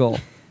 That's your goal.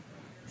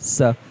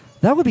 So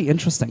that would be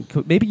interesting.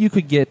 Maybe you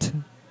could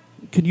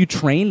you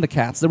train the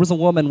cats? There was a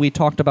woman we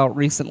talked about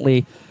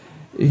recently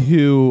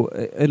who,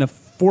 in a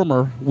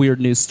former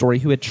Weird News story,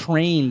 who had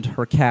trained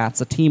her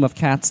cats, a team of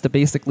cats, to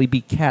basically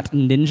be cat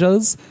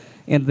ninjas,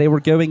 and they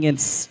were going in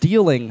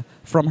stealing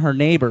from her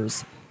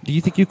neighbors. Do you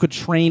think you could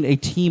train a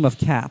team of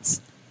cats?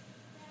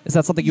 Is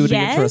that something you would be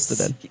interested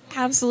in?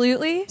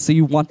 Absolutely. So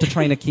you want to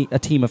train a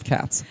team of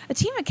cats? A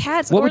team of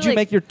cats? What would you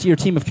make your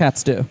team of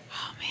cats do?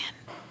 Oh,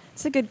 man.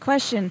 That's a good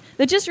question.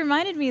 That just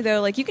reminded me,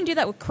 though, like you can do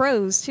that with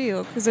crows,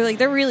 too, because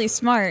they're really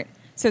smart.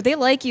 So if they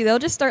like you, they'll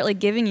just start like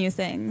giving you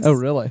things. Oh,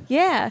 really?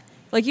 Yeah.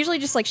 Like usually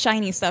just like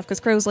shiny stuff, because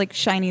crows like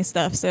shiny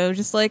stuff. So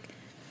just like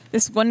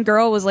this one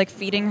girl was like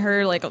feeding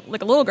her, like a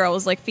little girl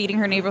was like feeding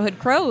her neighborhood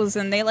crows,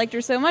 and they liked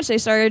her so much they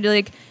started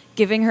like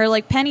giving her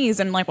like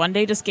pennies, and like one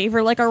day just gave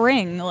her like a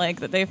ring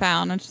like that they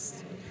found. And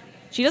just,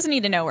 she doesn't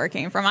need to know where it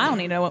came from. I don't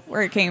need to know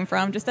where it came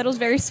from. Just that it was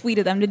very sweet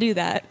of them to do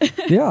that.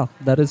 Yeah,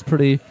 that is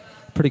pretty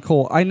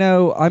cool. I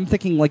know, I'm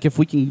thinking like if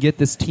we can get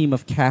this team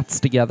of cats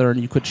together and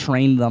you could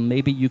train them,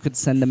 maybe you could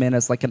send them in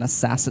as like an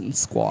assassin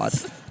squad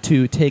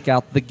to take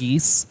out the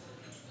geese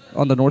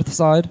on the north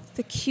side.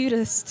 The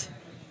cutest.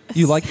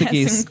 You like the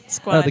geese?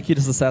 Squad. Oh, the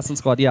cutest assassin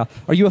squad. Yeah.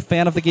 Are you a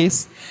fan of the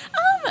geese?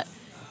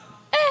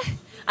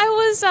 I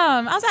was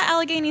at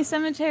Allegheny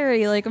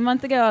Cemetery like a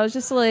month ago. I was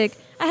just like,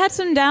 I had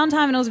some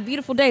downtime and it was a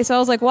beautiful day, so I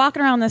was like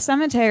walking around the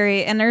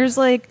cemetery, and there's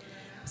like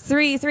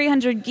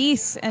 300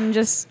 geese and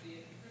just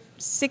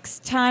 6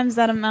 times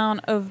that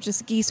amount of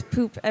just geese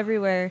poop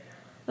everywhere.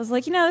 I was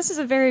like, this is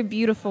a very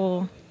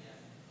beautiful,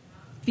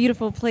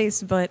 beautiful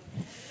place, but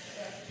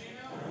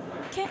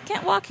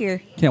can't walk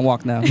here. Can't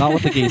walk now. Not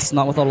with the geese.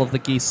 Not with all of the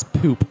geese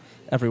poop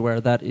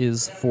everywhere. That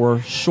is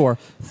for sure.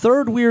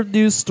 Third weird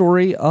news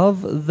story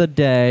of the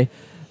day.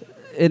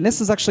 and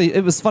this is actually,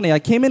 it was funny. I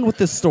came in with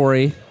this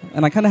story,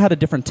 and I kind of had a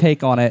different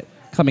take on it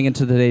coming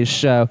into today's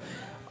show.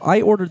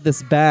 I ordered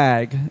this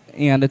bag,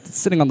 and it's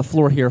sitting on the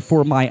floor here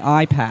for my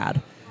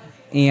iPad.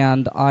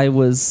 And I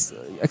was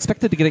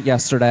expected to get it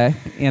yesterday,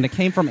 and it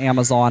came from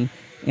Amazon,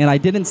 and I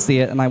didn't see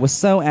it, and I was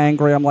so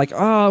angry. I'm like,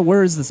 oh,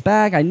 where is this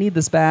bag? I need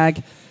this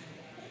bag.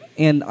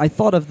 And I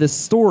thought of this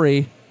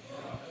story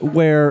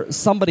where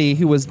somebody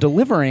who was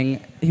delivering,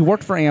 he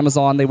worked for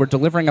Amazon, they were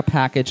delivering a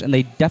package, and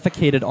they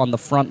defecated on the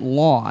front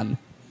lawn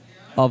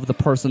of the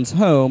person's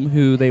home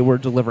who they were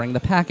delivering the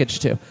package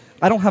to.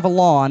 I don't have a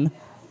lawn,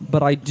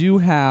 but I do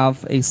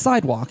have a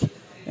sidewalk.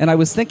 And I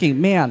was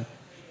thinking, man,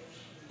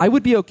 I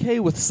would be okay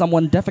with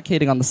someone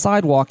defecating on the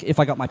sidewalk if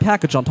I got my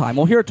package on time.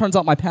 Well, here it turns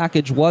out my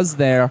package was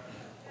there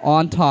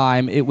on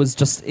time. It was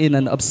just in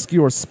an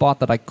obscure spot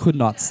that I could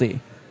not see.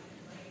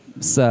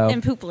 So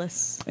And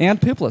poopless.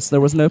 And poopless. There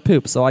was no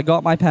poop. So I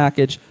got my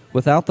package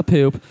without the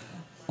poop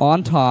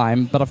on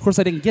time. But of course,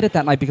 I didn't get it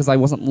that night because I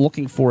wasn't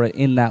looking for it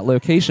in that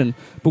location.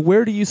 But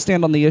where do you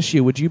stand on the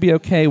issue? Would you be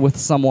okay with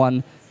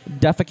someone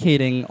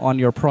defecating on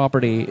your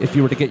property if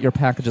you were to get your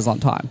packages on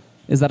time?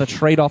 Is that a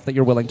trade-off that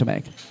you're willing to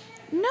make?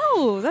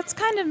 No, that's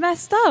kind of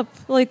messed up.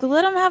 Like,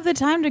 let them have the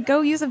time to go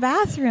use a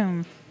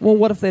bathroom. Well,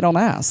 what if they don't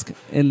ask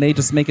and they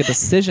just make a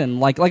decision?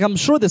 Like I'm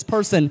sure this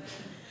person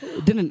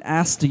didn't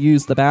ask to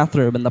use the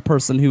bathroom, and the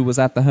person who was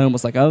at the home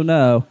was like, oh,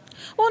 no.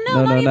 Well,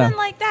 no, not even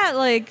like that.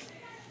 Like,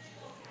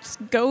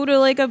 just go to,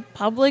 like, a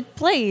public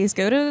place.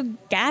 Go to a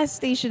gas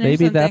station or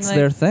something. Maybe that's like,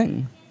 their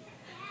thing.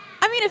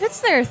 I mean, if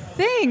it's their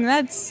thing,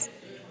 that's...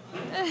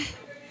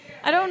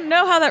 I don't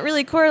know how that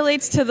really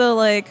correlates to the,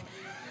 like...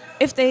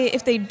 If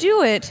they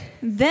do it,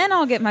 then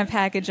I'll get my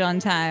package on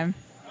time.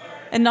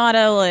 And not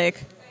a,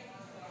 like...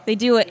 They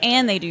do it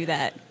and they do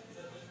that.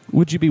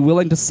 Would you be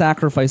willing to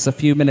sacrifice a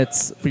few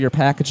minutes for your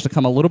package to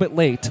come a little bit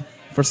late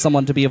for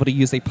someone to be able to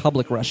use a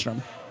public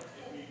restroom?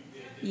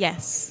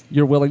 Yes.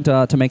 You're willing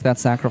to make that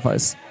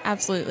sacrifice?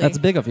 Absolutely. That's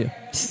big of you.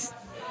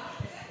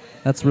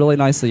 That's really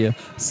nice of you.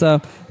 So,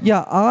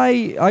 yeah,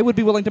 I would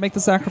be willing to make the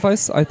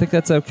sacrifice. I think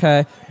that's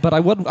okay. But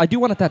I do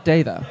want it that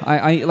day, though.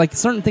 I like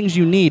certain things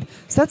you need.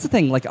 So that's the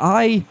thing. Like,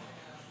 I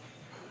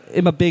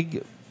am a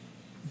big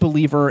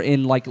believer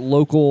in, like,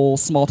 local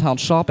small-town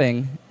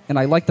shopping. And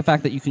I like the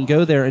fact that you can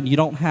go there and you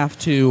don't have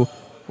to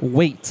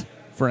wait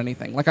for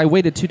anything. Like, I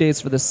waited 2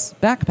 days for this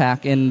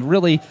backpack, and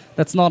really,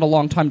 that's not a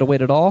long time to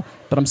wait at all.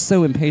 But I'm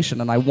so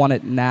impatient, and I want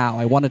it now.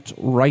 I want it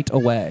right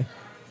away.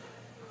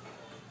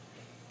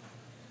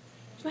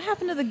 What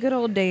happened to the good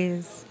old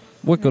days?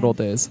 What good old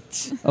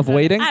days? Of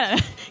waiting? I don't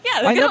know.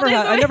 Yeah, the I good old days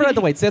of never had waiting.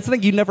 to wait. See, that's the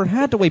thing. You never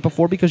had to wait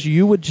before because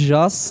you would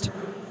just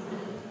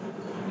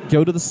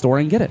go to the store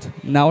and get it.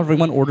 Now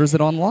everyone orders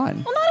it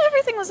online. Well,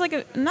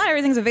 not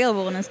everything's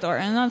available in a store,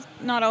 and that's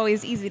not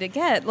always easy to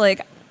get.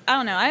 Like, I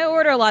don't know. I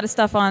order a lot of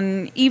stuff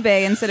on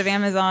eBay instead of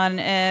Amazon,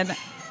 and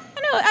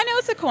I know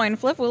it's a coin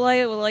flip. Will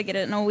I get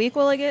it in a week?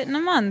 Will I get it in a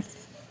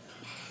month?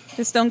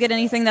 Just don't get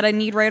anything that I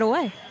need right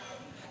away.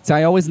 See,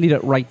 I always need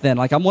it right then.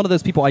 Like, I'm one of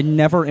those people, I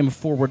never am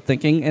forward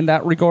thinking in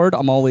that regard.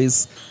 I'm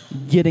always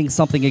getting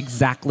something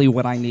exactly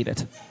when I need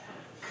it.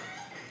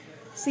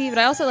 See, but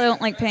I also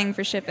don't like paying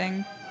for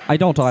shipping. I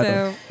don't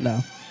either. So- No.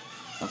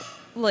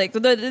 Like,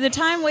 the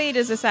time wait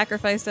is a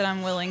sacrifice that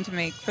I'm willing to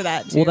make for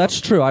that, too. Well,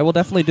 that's true. I will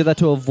definitely do that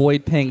to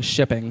avoid paying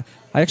shipping.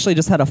 I actually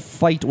just had a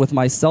fight with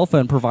my cell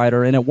phone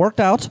provider, and it worked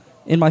out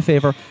in my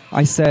favor.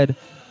 I said,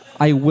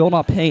 I will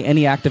not pay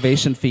any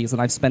activation fees,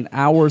 and I've spent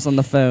hours on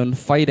the phone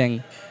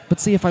fighting. But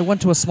see, if I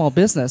went to a small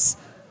business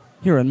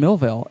here in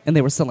Millvale and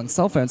they were selling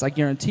cell phones, I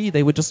guarantee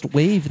they would just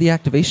waive the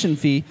activation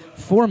fee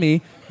for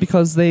me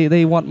because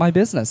they want my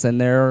business and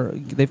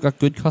they've got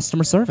good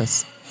customer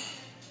service.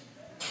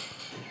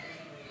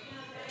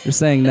 You're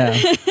saying no.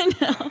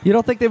 No. You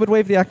don't think they would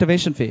waive the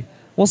activation fee?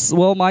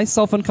 Well, my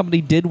cell phone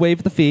company did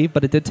waive the fee,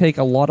 but it did take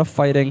a lot of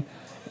fighting,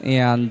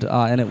 and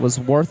it was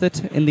worth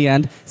it in the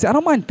end. See, I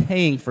don't mind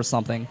paying for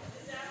something,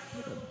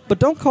 but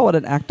don't call it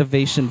an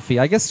activation fee.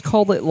 I guess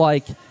call it,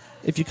 like,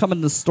 if you come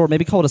into the store,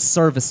 maybe call it a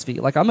service fee.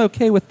 Like, I'm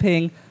okay with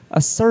paying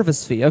a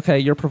service fee. Okay,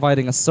 you're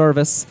providing a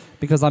service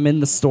because I'm in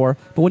the store.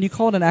 But when you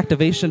call it an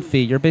activation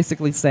fee, you're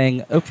basically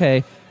saying,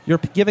 okay, you're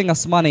giving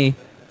us money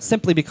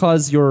simply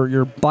because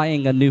you're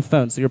buying a new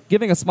phone. So you're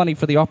giving us money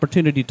for the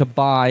opportunity to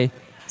buy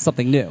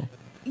something new.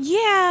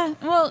 Yeah.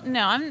 Well,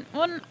 no.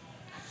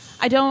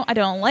 I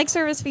don't like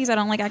service fees. I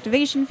don't like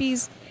activation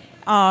fees.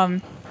 I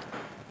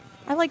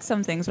like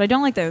some things, but I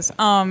don't like those.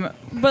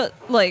 But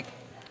like,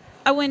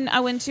 I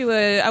went to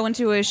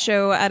a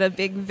show at a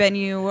big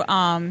venue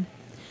on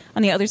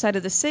the other side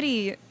of the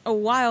city a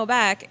while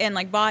back, and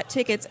like bought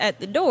tickets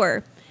at the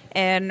door,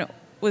 and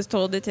was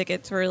told the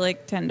tickets were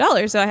like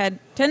 $10. So I had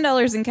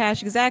 $10 in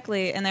cash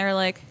exactly, and they were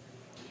like,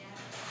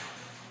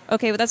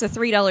 okay, but that's a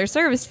 $3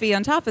 service fee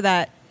on top of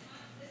that.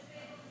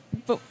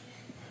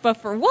 But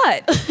for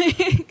what?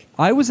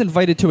 I was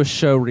invited to a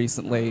show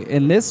recently,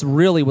 and this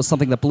really was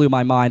something that blew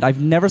my mind.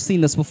 I've never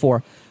seen this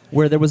before,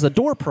 where there was a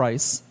door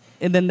price,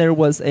 and then there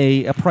was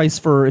a price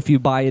for if you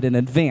buy it in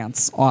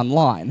advance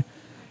online.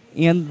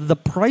 and the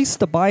price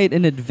to buy it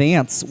in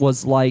advance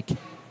was like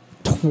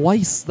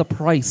twice the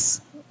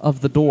price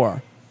of the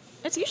door.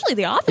 It's usually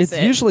the opposite.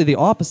 It's usually the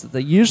opposite.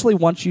 They usually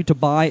want you to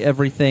buy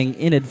everything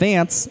in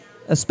advance,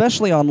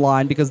 especially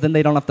online, because then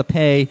they don't have to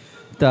pay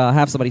to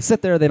have somebody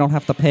sit there. They don't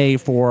have to pay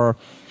for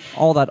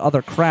all that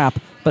other crap.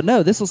 But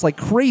no, this was like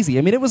crazy.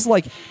 I mean, it was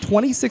like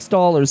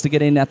 $26 to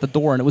get in at the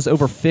door, and it was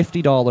over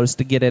 $50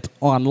 to get it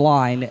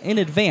online in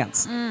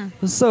advance.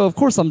 So, of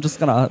course, I'm just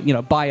going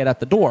to, buy it at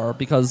the door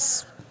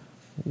because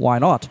why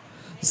not?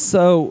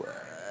 So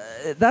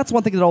that's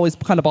one thing that always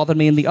kind of bothered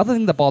me. And the other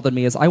thing that bothered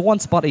me is I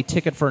once bought a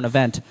ticket for an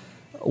event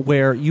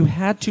where you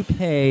had to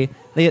pay,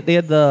 they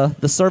had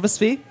the service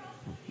fee,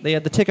 they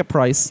had the ticket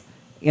price,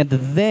 and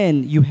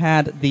then you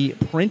had the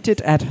print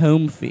it at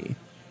home fee,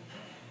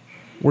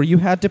 where you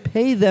had to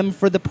pay them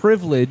for the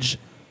privilege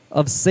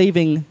of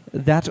saving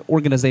that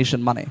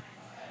organization money.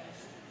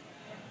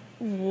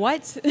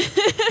 What?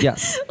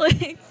 Yes.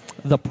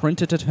 The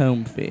print it at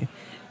home fee.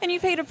 And you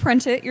pay to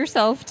print it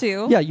yourself,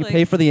 too. Yeah, you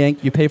pay for the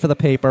ink, you pay for the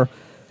paper,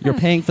 you're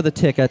paying for the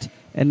ticket,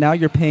 and now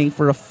you're paying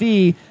for a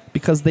fee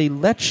because they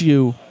let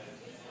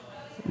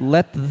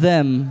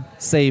them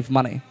save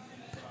money.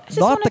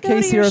 Not the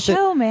case here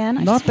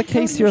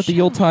at the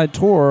Yuletide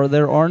Tour.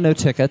 There are no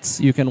tickets.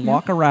 You can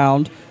walk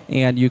around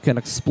and you can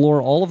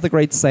explore all of the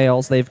great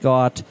sales. They've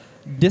got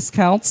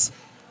discounts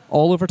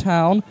all over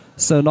town.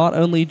 So not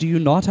only do you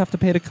not have to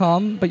pay to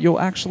come, but you'll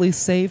actually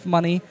save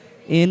money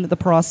in the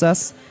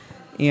process.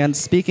 And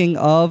speaking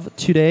of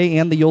today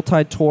and the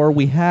Yuletide Tour,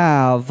 we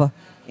have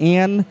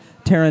Ann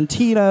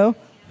Tarantino,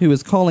 who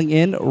is calling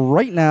in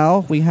right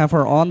now. We have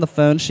her on the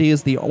phone. She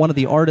is one of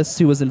the artists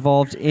who was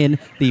involved in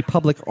the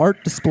public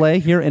art display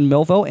here in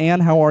Millvale. Ann,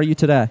 how are you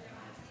today?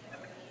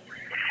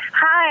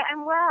 Hi,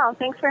 I'm well.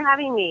 Thanks for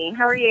having me.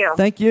 How are you?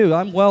 Thank you.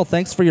 I'm well.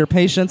 Thanks for your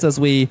patience as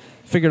we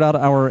figured out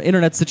our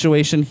internet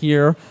situation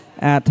here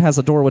at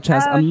Hazador, which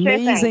has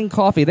amazing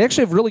coffee. They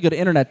actually have really good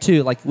internet,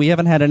 too. Like, we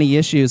haven't had any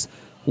issues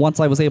once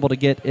I was able to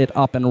get it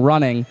up and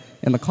running,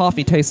 and the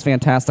coffee tastes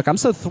fantastic. I'm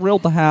so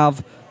thrilled to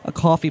have a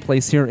coffee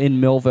place here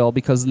in Millvale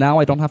because now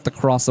I don't have to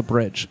cross a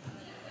bridge,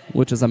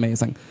 which is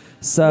amazing.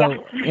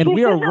 So, and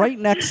we are right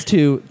next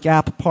to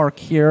Gap Park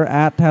here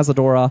at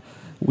Hazadora,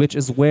 which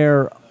is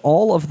where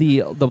all of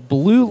the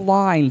blue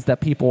lines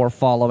that people are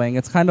following,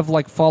 it's kind of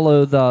like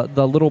follow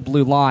the little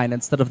blue line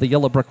instead of the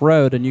yellow brick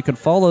road, and you can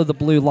follow the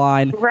blue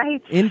line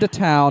into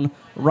town,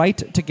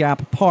 right to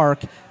Gap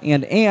Park.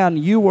 And Ann,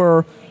 you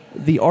were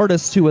the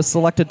artist who was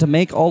selected to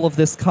make all of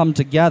this come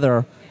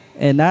together.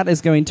 And that is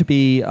going to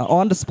be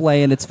on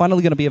display, and it's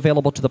finally going to be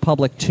available to the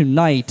public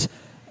tonight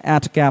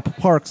at Gap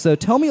Park. So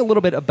tell me a little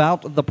bit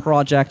about the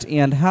project,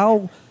 and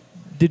how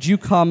did you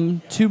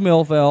come to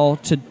Millvale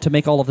to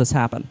make all of this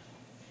happen?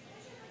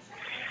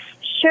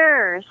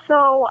 Sure.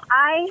 So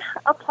I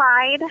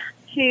applied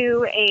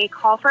to a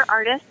call for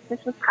artists.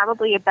 This was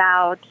probably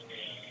about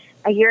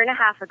a year and a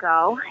half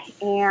ago,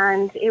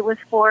 and it was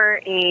for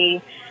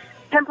a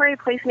temporary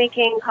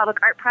placemaking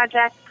public art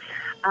project,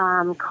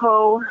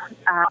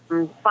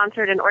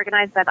 sponsored and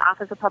organized by the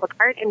Office of Public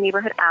Art and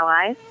Neighborhood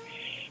Allies.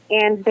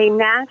 And they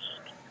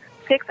matched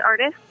 6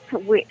 artists,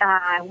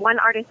 one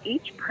artist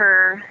each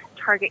per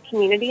target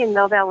community, and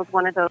Millvale was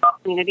one of those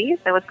communities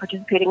that was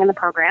participating in the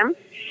program.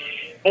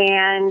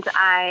 And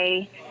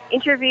I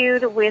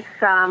interviewed with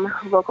some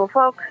local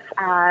folks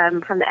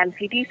from the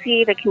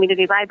MCDC, the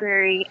Community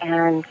Library,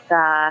 and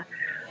the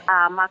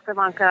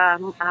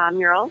Mazatlanca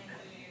Murals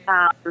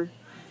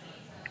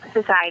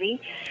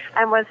Society,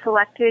 and was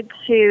selected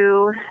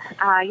to,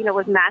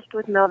 was matched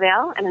with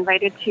Millvale and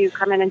invited to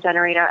come in and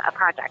generate a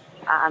project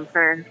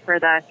for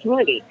the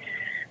community.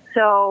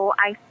 So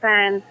I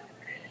spent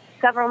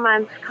several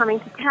months coming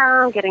to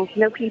town, getting to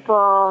know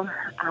people,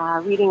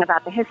 reading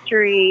about the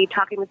history,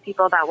 talking with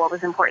people about what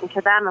was important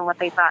to them and what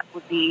they thought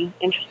would be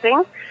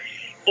interesting,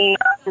 and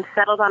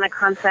settled on a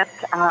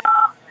concept of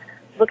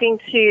looking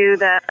to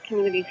the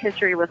community's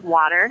history with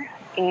water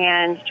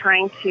and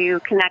trying to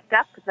connect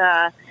up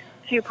the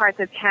 2 parts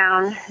of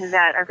town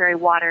that are very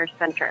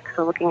water-centric.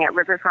 So looking at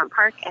Riverfront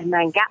Park and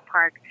then Gap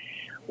Park,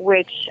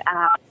 which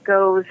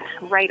goes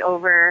right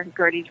over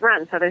Gertie's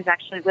Run. So there's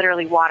actually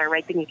literally water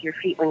right beneath your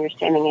feet when you're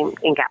standing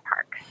in Gap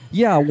Park.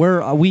 Yeah,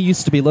 where we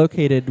used to be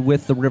located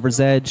with the river's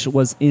edge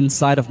was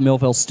inside of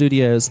Millvale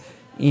Studios.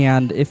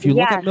 And if you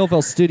look at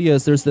Millvale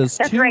Studios, there's those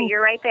That's 2... right,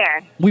 you're right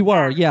there. We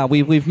were, yeah.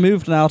 We've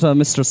moved now to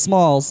Mr.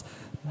 Smalls.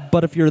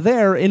 But if you're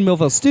there in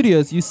Millvale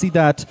Studios, you see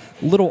that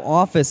little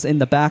office in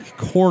the back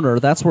corner.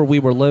 That's where we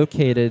were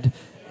located.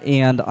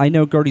 And I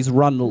know Gertie's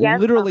Run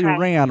literally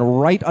ran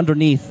right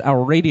underneath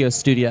our radio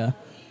studio.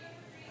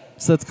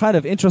 So it's kind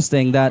of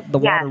interesting that the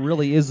water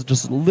really is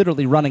just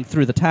literally running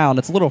through the town.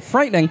 It's a little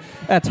frightening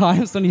at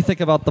times when you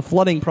think about the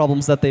flooding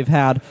problems that they've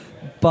had.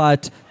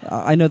 But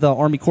I know the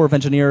Army Corps of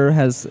Engineers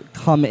has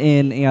come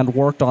in and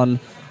worked on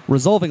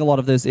resolving a lot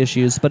of those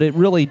issues, but it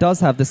really does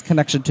have this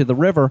connection to the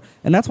river,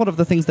 and that's one of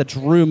the things that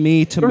drew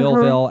me to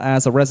Millvale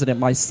as a resident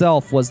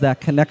myself, was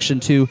that connection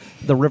to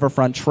the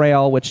Riverfront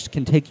Trail, which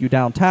can take you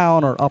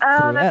downtown or up through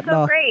Etna. Oh, that's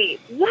so great.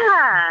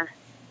 Yeah.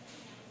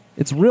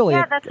 it's really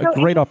that's a so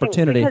great interesting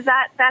opportunity. because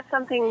that's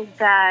something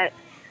that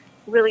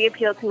really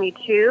appealed to me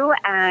too,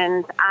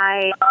 and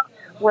I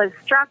was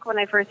struck when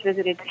I first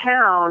visited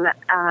town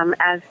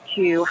as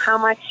to how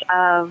much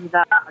of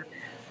the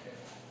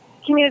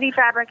community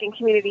fabric and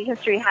community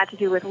history had to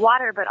do with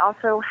water, but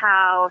also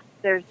how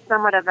there's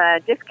somewhat of a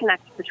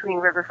disconnect between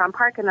Riverfront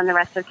Park and then the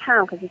rest of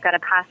town, because you've got to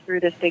pass through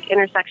this big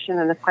intersection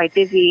and it's quite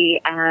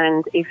busy,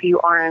 and if you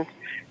aren't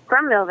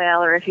from Millvale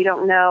or if you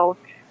don't know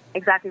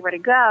exactly where to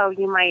go,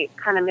 you might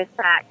kind of miss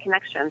that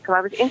connection. So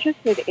I was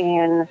interested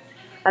in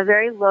a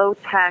very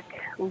low-tech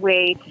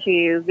way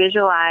to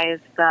visualize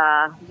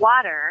the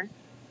water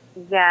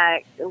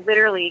that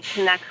literally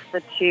connects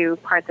the two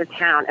parts of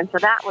town. And so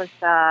that was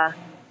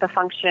the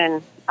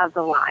function of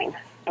the line.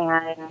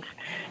 And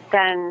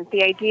then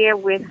the idea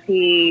with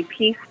the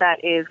piece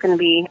that is going to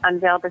be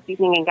unveiled this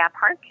evening in Gap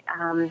Park,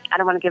 I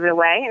don't want to give it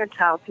away or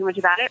tell too much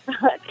about it,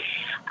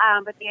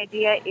 but the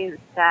idea is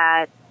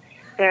that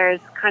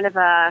there's kind of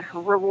a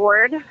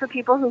reward for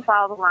people who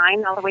follow the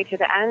line all the way to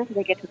the end.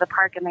 They get to the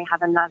park and they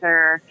have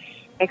another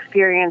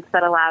experience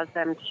that allows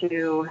them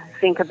to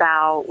think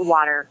about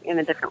water in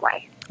a different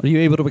way. Are you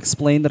able to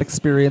explain that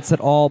experience at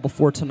all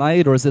before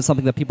tonight, or is it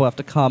something that people have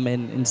to come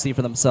in and see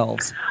for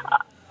themselves?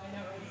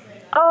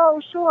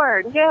 Oh,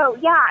 sure. No,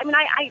 yeah. I mean,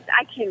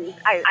 I can,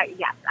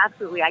 yes,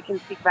 absolutely. I can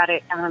speak about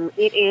it.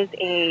 It is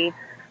a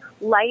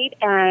light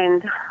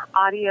and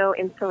audio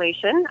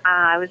installation.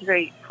 I was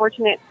very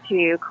fortunate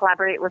to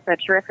collaborate with a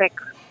terrific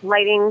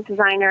lighting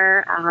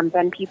designer,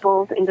 Ben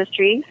Peoples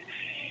Industries,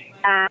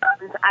 and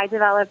I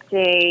developed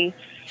an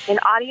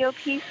audio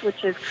piece,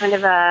 which is kind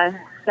of a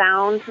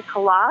sound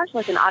collage,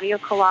 like an audio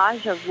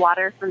collage of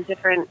water from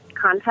different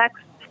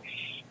contexts,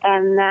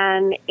 and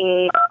then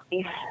a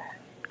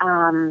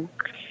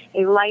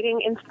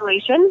lighting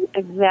installation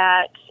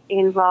that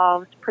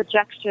involves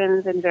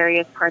projections in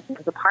various parts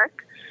of the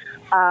park,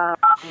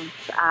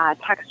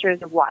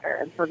 textures of water.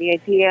 And so the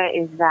idea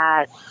is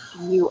that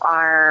you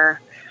are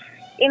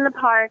in the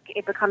park,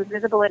 it becomes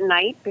visible at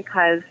night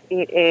because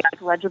it is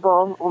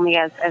legible only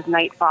as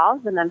night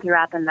falls and then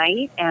throughout the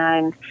night.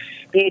 And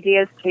the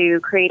idea is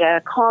to create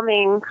a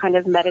calming, kind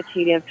of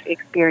meditative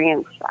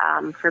experience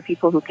for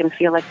people who can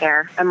feel like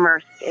they're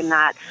immersed in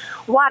that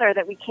water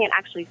that we can't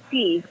actually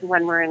see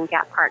when we're in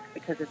Gap Park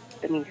because it's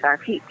beneath our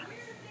feet.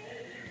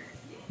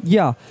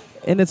 Yeah,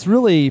 and it's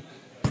really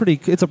pretty.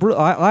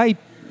 I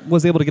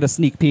was able to get a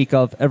sneak peek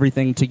of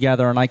everything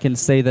together, and I can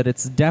say that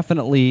it's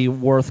definitely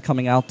worth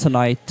coming out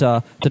tonight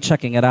to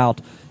checking it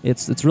out.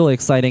 It's really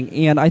exciting,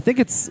 and I think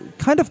it's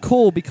kind of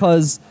cool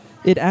because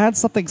it adds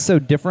something so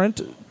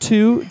different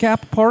to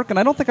Gap Park, and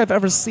I don't think I've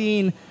ever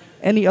seen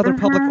any other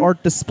public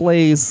art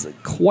displays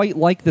quite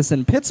like this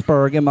in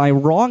Pittsburgh. Am I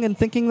wrong in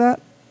thinking that?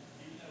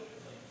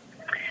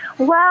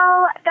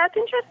 Well, that's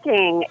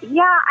interesting.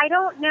 Yeah, I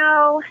don't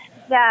know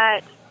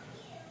that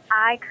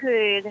I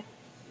could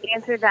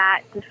answer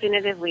that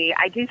definitively.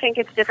 I do think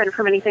it's different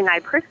from anything I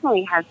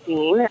personally have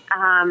seen.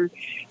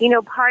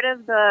 Part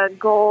of the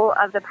goal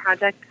of the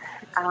project,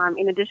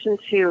 in addition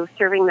to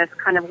serving this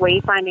kind of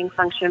wayfinding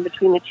function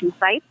between the two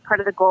sites, part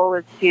of the goal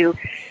is to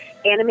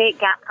animate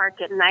Gap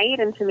Park at night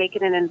and to make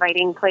it an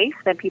inviting place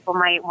that people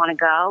might want to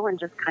go and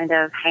just kind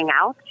of hang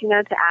out,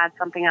 to add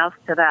something else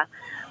to the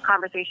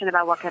conversation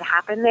about what could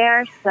happen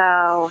there.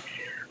 So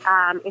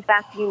if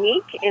that's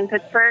unique in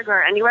Pittsburgh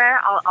or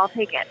anywhere, I'll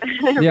take it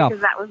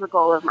because that was the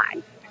goal of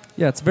mine.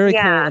 Yeah, it's very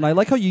cool, and I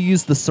like how you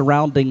use the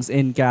surroundings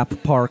in Gap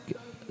Park.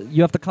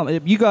 You have to come.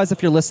 You guys,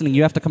 if you're listening,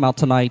 you have to come out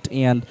tonight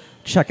and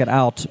check it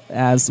out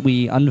as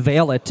we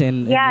unveil it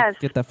and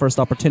get that first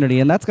opportunity.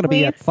 And that's going to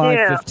be at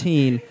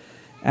 5:15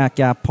 at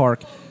Gap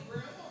Park.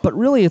 But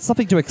really, it's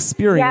something to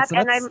experience.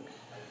 Yeah, and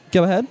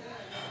go ahead.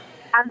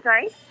 I'm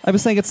sorry? I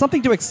was saying it's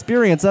something to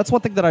experience. That's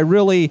one thing that I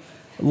really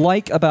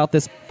like about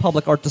this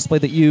public art display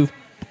that you've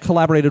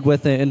collaborated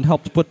with and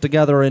helped put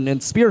together and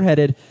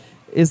spearheaded,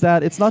 is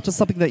that it's not just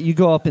something that you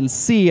go up and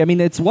see. I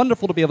mean, it's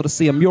wonderful to be able to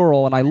see a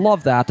mural, and I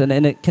love that, and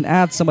it can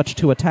add so much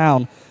to a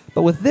town.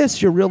 But with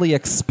this, you're really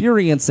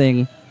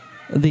experiencing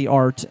the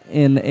art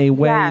in a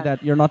way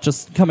that you're not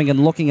just coming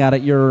and looking at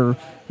it, you're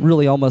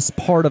really almost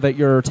part of it.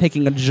 You're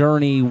taking a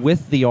journey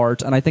with the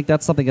art, and I think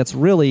that's something that's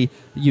really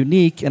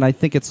unique, and I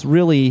think it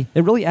really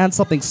adds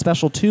something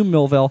special to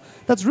Millvale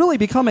that's really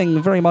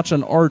becoming very much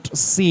an art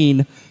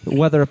scene,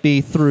 whether it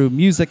be through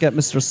music at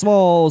Mr.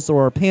 Small's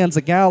or Panza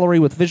Gallery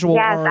with visual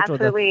art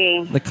absolutely.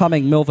 Or the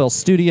coming Millvale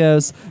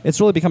Studios. It's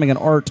really becoming an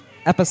art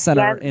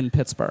epicenter in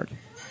Pittsburgh.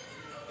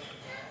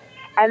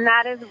 And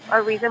that is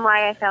a reason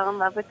why I fell in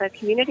love with the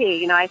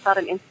community. I felt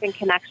an instant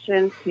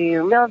connection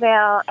to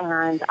Millvale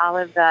and all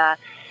of the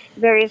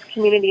various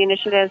community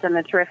initiatives and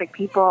the terrific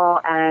people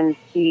and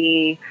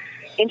the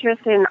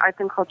interest in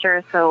arts and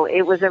culture. So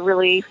it was a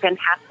really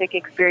fantastic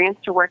experience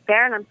to work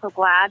there. And I'm so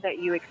glad that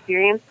you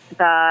experienced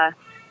the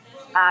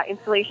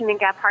installation in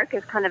Gap Park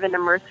as kind of an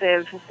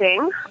immersive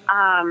thing.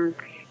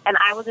 And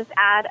I will just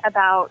add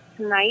about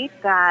tonight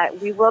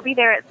that we will be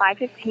there at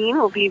 5:15.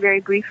 We'll be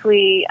very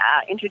briefly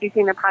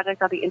introducing the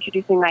project. I'll be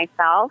introducing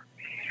myself.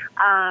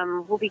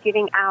 We'll be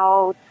giving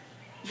out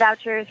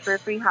vouchers for a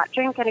free hot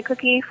drink and a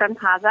cookie from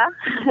Plaza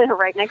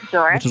right next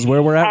door. Which is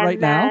where we're at right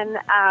now. And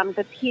then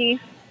the piece,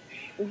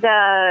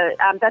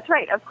 that's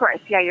right, of course.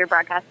 Yeah, you're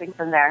broadcasting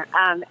from there.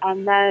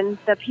 And then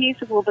the piece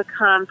will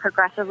become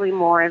progressively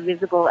more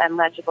visible and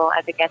legible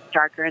as it gets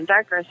darker and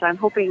darker. So I'm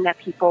hoping that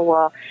people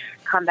will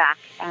come back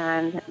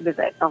and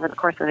visit over the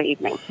course of the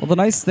evening. Well, the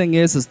nice thing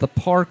is the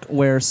park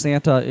where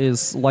Santa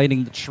is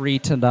lighting the tree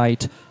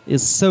tonight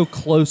is so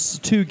close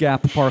to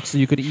Gap Park, so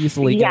you could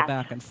easily go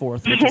back and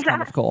forth, which is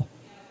kind of cool.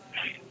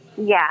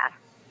 Yeah.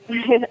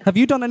 Have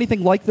you done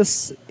anything like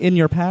this in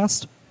your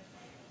past?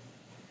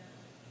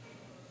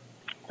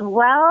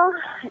 Well,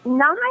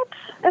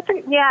 that's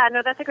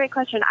a great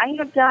question. I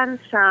have done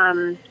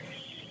some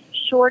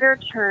shorter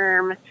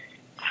term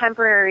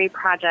temporary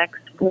projects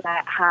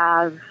that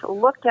have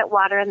looked at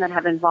water and that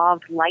have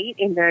involved light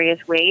in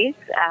various ways.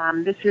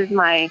 This was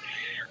my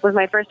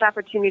first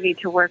opportunity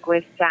to work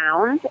with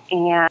sound,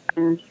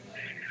 and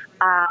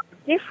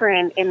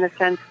different in the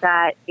sense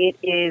that it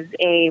is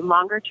a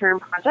longer term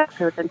project,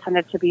 so it's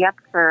intended to be up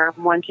for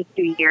 1 to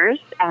 2 years,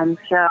 and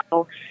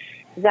so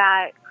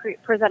that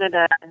presented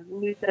a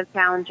new set of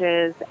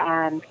challenges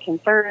and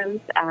concerns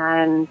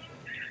and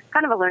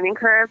kind of a learning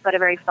curve, but a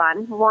very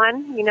fun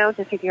one,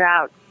 to figure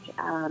out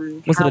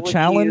was it a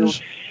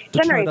challenge?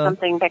 Generate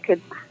something that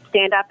could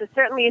stand up is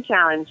certainly a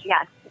challenge,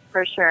 yes,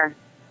 for sure.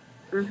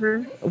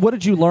 Mm-hmm. What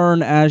did you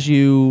learn as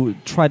you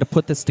tried to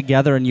put this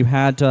together and you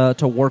had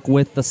to work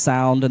with the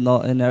sound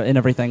and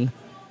everything?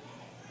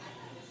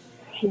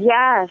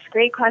 Yes,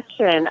 great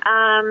question.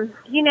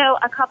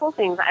 A couple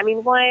things. I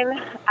mean,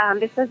 one,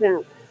 this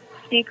doesn't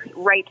speak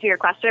right to your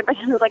question, but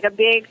like a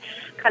big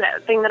kind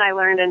of thing that I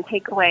learned and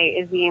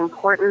takeaway is the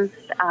importance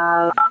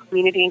of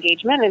community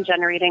engagement and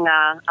generating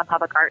a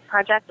public art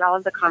project. All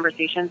of the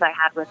conversations I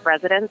had with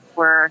residents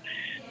were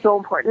so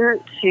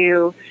important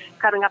to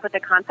coming up with a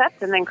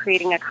concept and then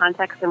creating a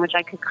context in which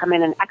I could come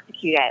in and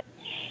execute it.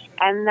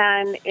 And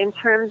then in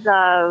terms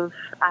of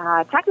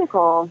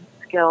technical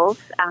skills,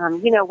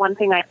 one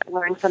thing I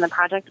learned from the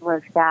project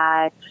was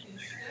that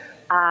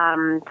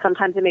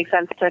sometimes it makes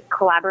sense to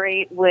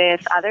collaborate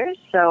with others.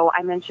 So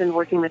I mentioned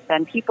working with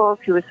Ben Peoples,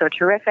 who was so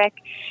terrific,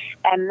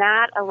 and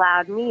that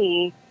allowed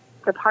me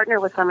to partner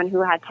with someone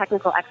who had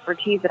technical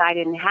expertise that I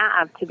didn't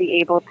have to be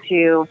able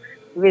to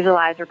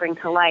visualize or bring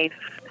to life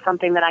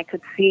something that I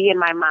could see in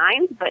my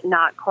mind but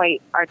not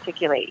quite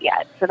articulate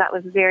yet. So that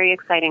was very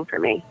exciting for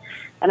me.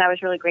 And I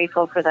was really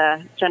grateful for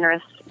the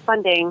generous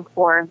funding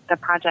for the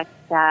project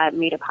that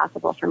made it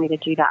possible for me to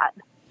do that.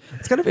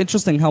 It's kind of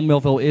interesting how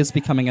Millvale is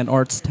becoming an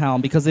arts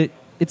town, because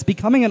it's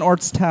becoming an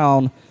arts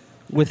town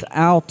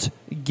without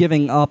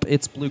giving up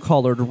its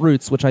blue-collared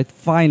roots, which I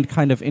find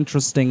kind of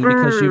interesting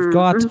because you've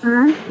got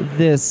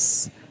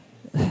this...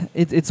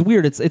 It's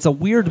weird. It's a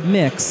weird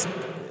mix,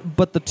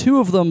 but the two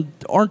of them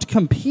aren't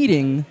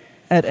competing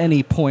at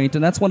any point,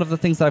 and that's one of the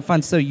things that I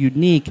find so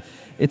unique.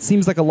 It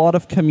seems like a lot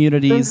of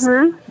communities,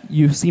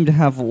 you seem to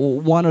have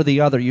one or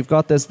the other. You've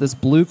got this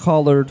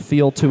blue-collared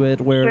feel to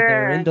it where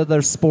they're into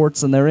their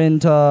sports and they're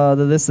into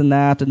this and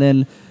that, and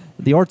then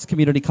the arts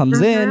community comes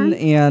in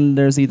and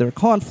there's either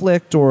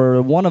conflict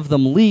or one of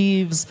them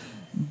leaves.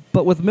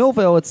 But with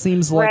Millvale, it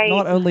seems like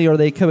not only are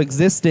they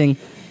coexisting,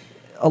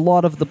 a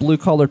lot of the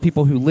blue-collared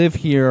people who live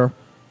here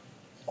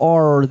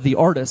are the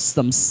artists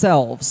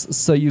themselves.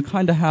 So you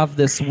kind of have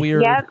this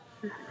weird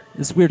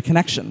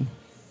connection.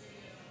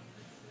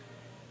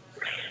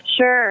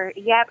 Sure.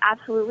 Yep.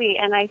 Absolutely.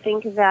 And I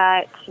think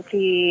that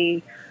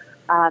the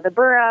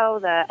borough,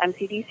 the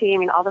MCDC, I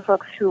mean, all the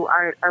folks who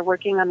are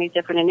working on these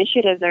different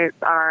initiatives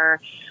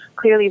are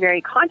clearly very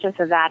conscious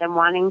of that and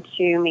wanting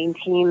to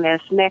maintain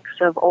this mix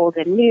of old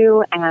and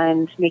new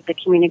and make the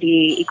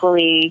community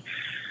equally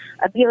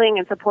appealing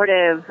and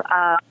supportive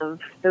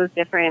of those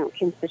different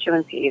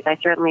constituencies. I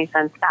certainly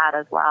sense that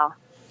as well.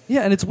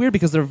 Yeah, and it's weird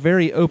because they're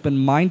very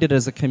open-minded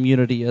as a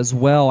community as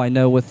well. I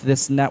know with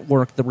this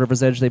network, the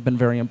River's Edge, they've been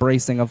very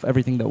embracing of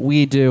everything that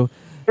we do.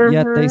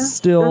 Yet they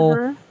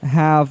still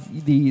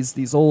have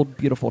these old,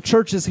 beautiful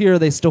churches here.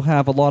 They still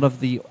have a lot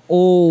of the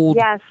old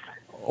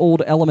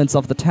elements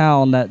of the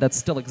town that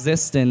still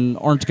exist and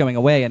aren't going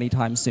away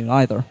anytime soon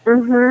either.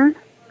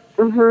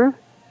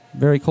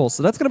 Very cool.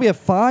 So that's going to be at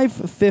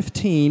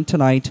 5:15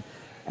 tonight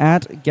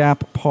at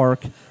Gap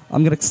Park.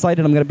 I'm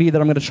excited. I'm going to be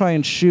there. I'm going to try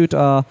and shoot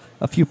a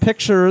few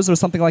pictures or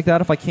something like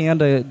that if I can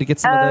to get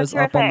some of those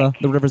up on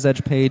the River's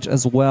Edge page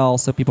as well,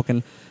 so people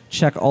can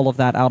check all of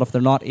that out if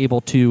they're not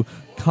able to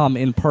come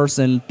in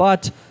person.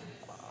 But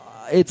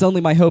it's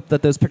only my hope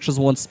that those pictures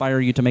will inspire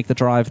you to make the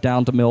drive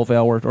down to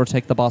Millvale or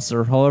take the bus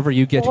or however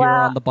you get here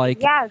on the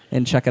bike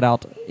and check it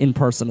out in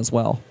person as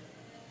well.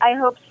 I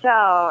hope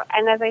so.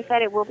 And as I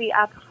said, it will be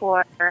up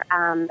for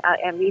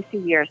at least a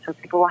year, so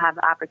people will have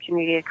the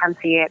opportunity to come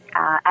see it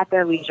at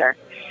their leisure.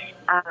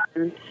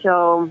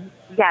 So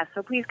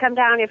please come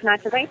down. If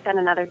not tonight, then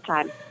another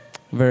time.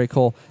 Very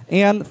cool.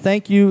 Anne,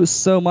 thank you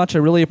so much. I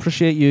really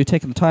appreciate you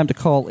taking the time to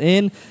call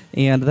in.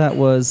 And that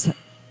was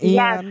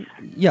Anne.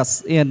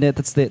 Yes, and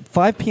that's the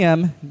 5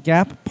 p.m.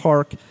 Gap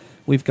Park.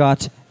 We've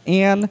got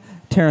Anne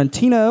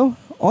Tarantino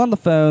on the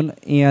phone,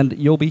 and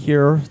you'll be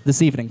here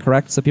this evening,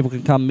 correct? So people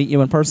can come meet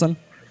you in person?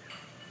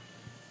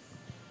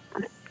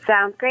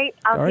 Sounds great.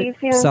 I'll All see right.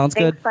 you soon. Sounds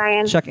Thanks, good.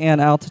 Brian. Check Ann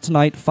out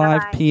tonight,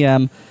 5 Bye-bye.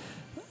 p.m.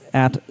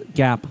 at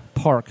Gap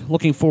Park.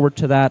 Looking forward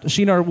to that.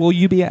 Sheena, will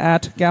you be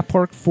at Gap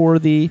Park for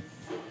the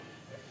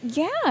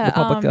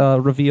public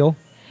reveal?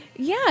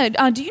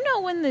 Yeah. Do you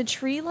know when the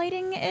tree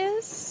lighting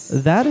is?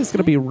 That is going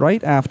to be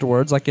right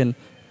afterwards. I can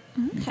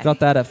got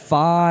that at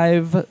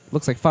 5.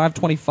 Looks like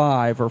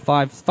 5:25 or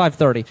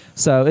 5:30.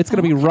 So it's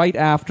going to be right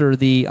after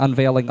the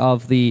unveiling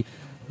of the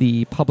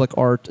public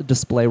art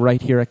display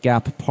right here at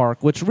Gap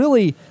Park, which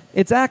really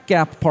it's at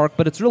Gap Park,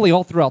 but it's really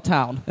all throughout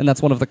town, and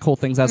that's one of the cool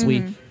things as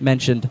we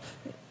mentioned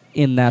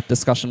in that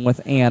discussion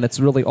with Ann. It's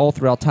really all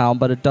throughout town,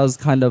 but it does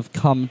kind of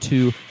come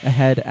to a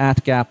head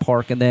at Gap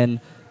Park, and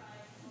then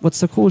what's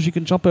so cool is you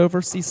can jump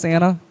over, see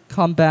Santa,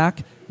 come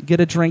back,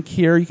 get a drink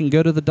here. You can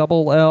go to the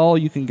Double L.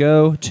 You can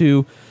go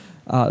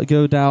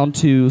down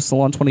to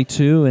Salon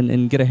 22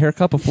 and get a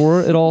haircut before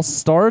it all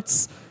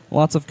starts.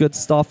 Lots of good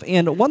stuff.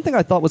 And one thing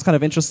I thought was kind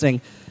of interesting,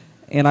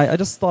 and I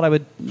just thought I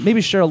would maybe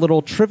share a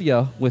little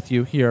trivia with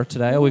you here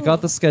today. We've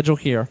got the schedule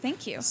here.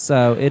 Thank you.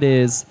 So it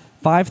is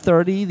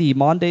 5:30. The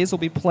Mondays will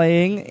be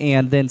playing,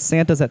 and then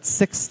Santa's at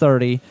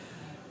 6:30.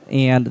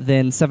 And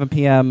then 7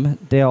 p.m.,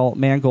 Dale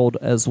Mangold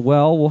as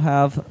well will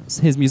have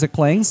his music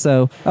playing.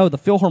 So, the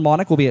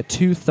Philharmonic will be at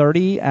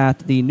 2:30 at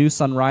the New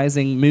Sun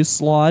Rising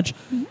Moose Lodge.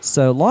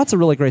 So lots of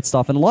really great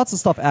stuff, and lots of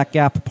stuff at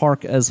Gap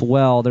Park as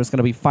well. There's going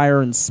to be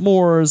fire and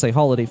s'mores, a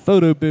holiday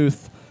photo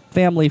booth,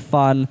 family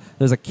fun.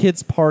 There's a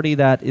kids party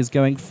that is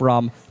going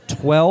from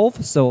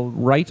 12, so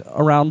right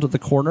around the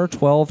corner,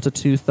 12 to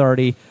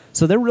 2:30.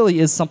 So there really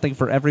is something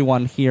for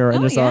everyone here,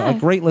 and there's a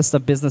great list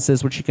of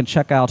businesses which you can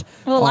check out.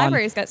 Well, the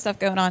library's got stuff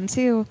going on,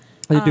 too.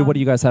 What do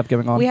you guys have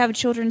going on? We have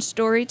children's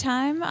story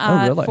time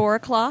really? at 4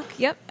 o'clock.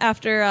 Yep,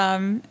 after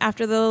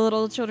the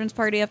little children's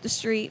party up the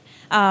street.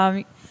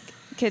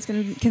 Kids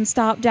can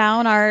stop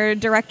down. Our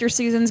director,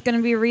 Susan's going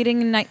to be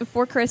reading Night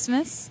Before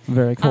Christmas.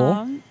 Very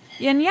cool.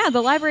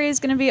 The library is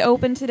going to be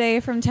open today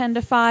from 10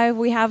 to 5.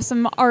 We have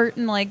some art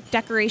and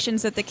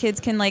decorations that the kids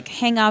can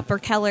hang up or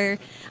color,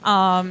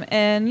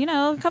 and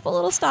a couple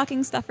little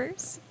stocking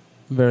stuffers.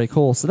 Very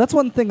cool. So that's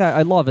one thing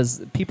I love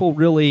is people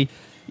really,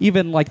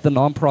 even the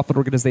nonprofit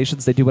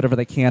organizations, they do whatever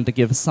they can to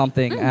give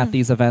something at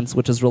these events,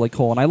 which is really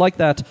cool. And I like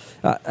that.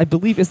 I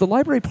believe, is the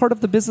library part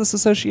of the business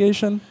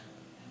association?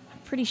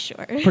 Pretty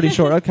sure. Pretty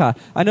sure. Okay.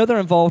 I know they're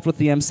involved with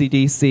the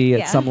MCDC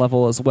at some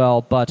level as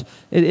well, but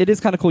it is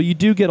kind of cool. You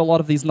do get a lot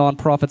of these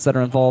nonprofits that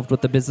are involved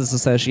with the Business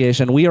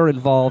Association. We are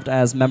involved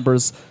as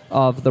members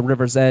of the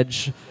River's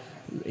Edge,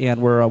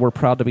 and we're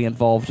proud to be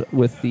involved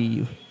with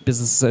the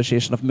Business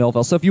Association of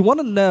Millvale. So if you want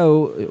to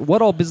know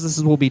what all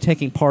businesses will be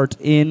taking part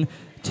in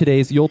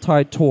today's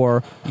Yuletide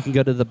Tour, you can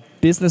go to the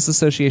Business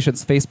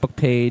Association's Facebook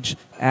page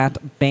at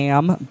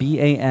BAM,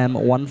 B-A-M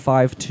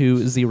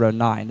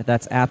 15209.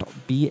 That's at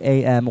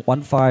BAM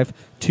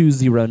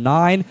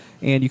 15209.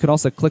 And you can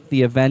also click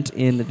the event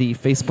in the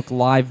Facebook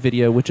Live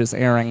video, which is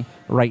airing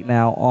right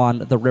now on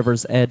the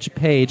River's Edge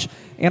page.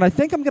 And I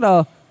think I'm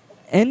going to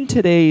end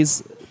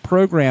today's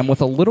program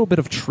with a little bit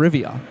of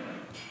trivia.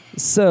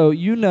 So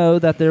you know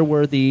that there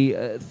were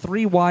the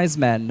 3 wise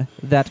men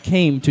that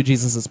came to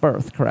Jesus'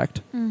 birth,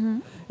 correct? Mm-hmm.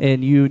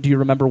 And do you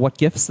remember what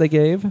gifts they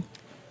gave?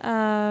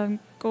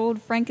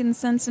 Gold,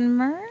 frankincense, and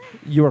myrrh.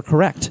 You are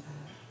correct.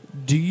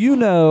 Do you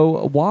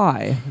know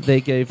why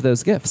they gave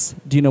those gifts?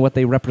 Do you know what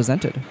they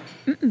represented?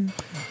 Mm-mm.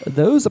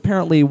 Those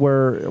apparently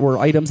were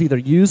items either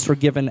used or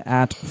given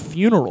at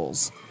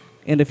funerals.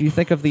 And if you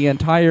think of the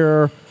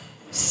entire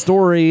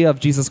story of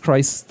Jesus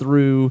Christ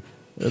through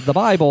the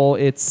Bible,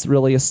 it's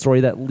really a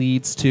story that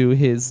leads to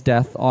his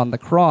death on the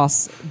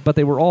cross. But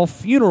they were all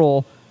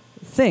funeral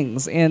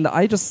things, and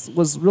I just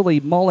was really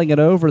mulling it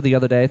over the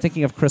other day,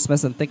 thinking of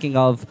Christmas and thinking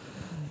of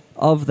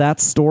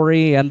that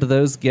story and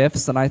those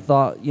gifts, and I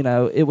thought,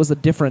 it was a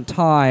different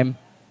time,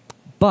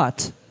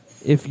 but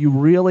if you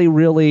really,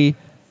 really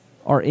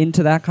are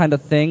into that kind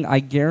of thing, I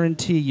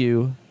guarantee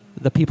you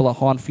the people at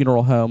Hahn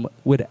Funeral Home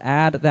would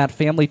add that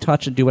family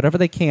touch and do whatever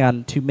they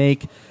can to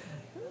make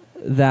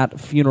that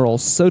funeral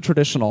so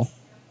traditional.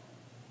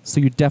 So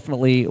you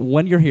definitely,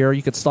 when you're here,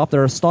 you could stop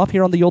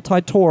here on the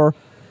Yuletide Tour.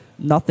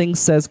 Nothing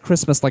says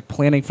Christmas like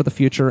planning for the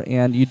future,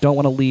 and you don't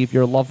want to leave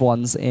your loved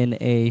ones in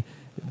a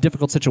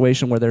difficult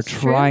situation where they're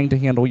trying to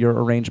handle your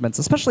arrangements.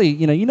 Especially,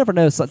 you never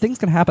know. So things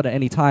can happen at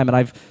any time, and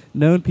I've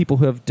known people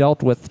who have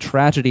dealt with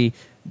tragedy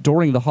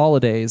during the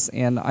holidays,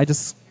 and I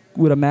just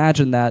would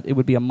imagine that it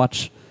would be a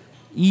much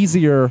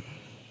easier,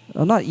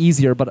 not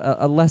easier, but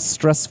a less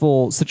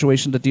stressful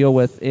situation to deal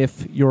with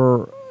if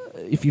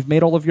you've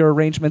made all of your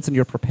arrangements and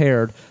you're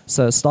prepared.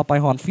 So stop by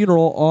Hahn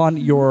Funeral on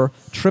your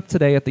trip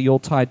today at the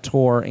Yuletide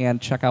Tour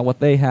and check out what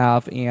they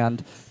have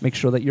and make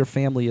sure that your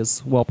family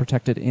is well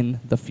protected in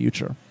the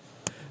future.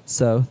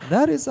 So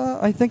that is,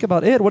 I think,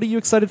 about it. What are you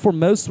excited for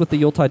most with the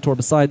Yuletide Tour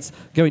besides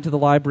going to the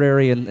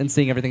library and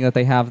seeing everything that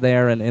they have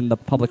there and in the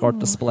public art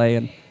display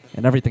and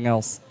everything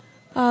else?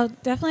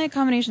 Definitely a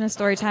combination of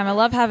story time. I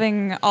love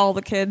having all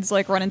the kids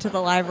like run into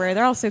the library.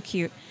 They're all so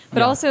cute. But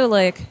Yeah. also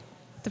like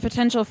the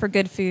potential for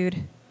good food.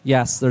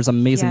 Yes, there's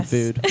amazing Yes.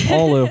 food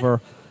all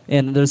over.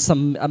 And there's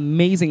some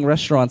amazing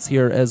restaurants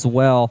here as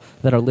well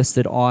that are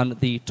listed on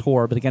the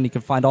tour. But again, you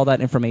can find all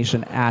that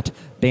information at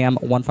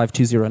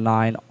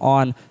BAM15209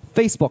 on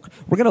Facebook.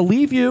 We're going to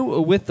leave you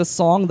with the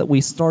song that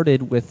we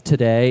started with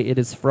today. It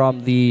is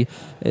from the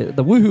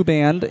Woohoo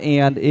Band,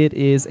 and it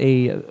is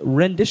a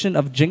rendition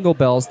of Jingle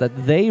Bells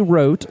that they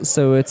wrote.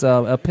 So it's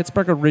a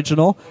Pittsburgh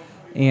original.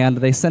 And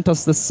they sent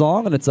us this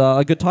song, and it's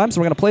a good time.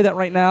 So we're going to play that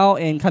right now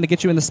and kind of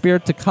get you in the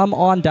spirit to come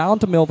on down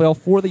to Millvale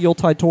for the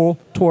Yuletide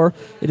Tour.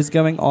 It is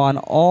going on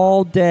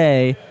all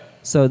day,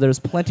 so there's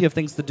plenty of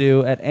things to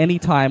do at any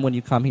time when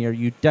you come here.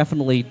 You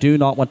definitely do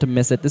not want to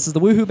miss it. This is the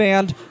Woohoo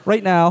Band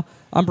right now.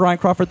 I'm Brian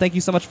Crawford. Thank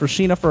you so much for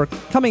Sheena for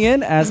coming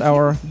in as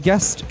our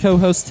guest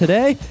co-host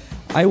today.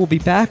 I will be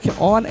back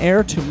on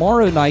air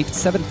tomorrow night,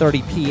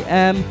 7:30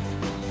 p.m.,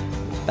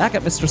 back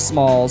at Mr.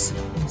 Small's.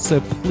 So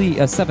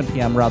please, 7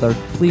 p.m. rather.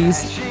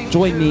 Please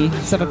join me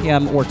 7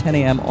 p.m. or 10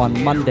 a.m.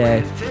 on Monday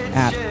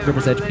at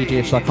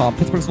riversedgepgh.com.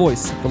 Pittsburgh's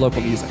voice for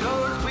local music.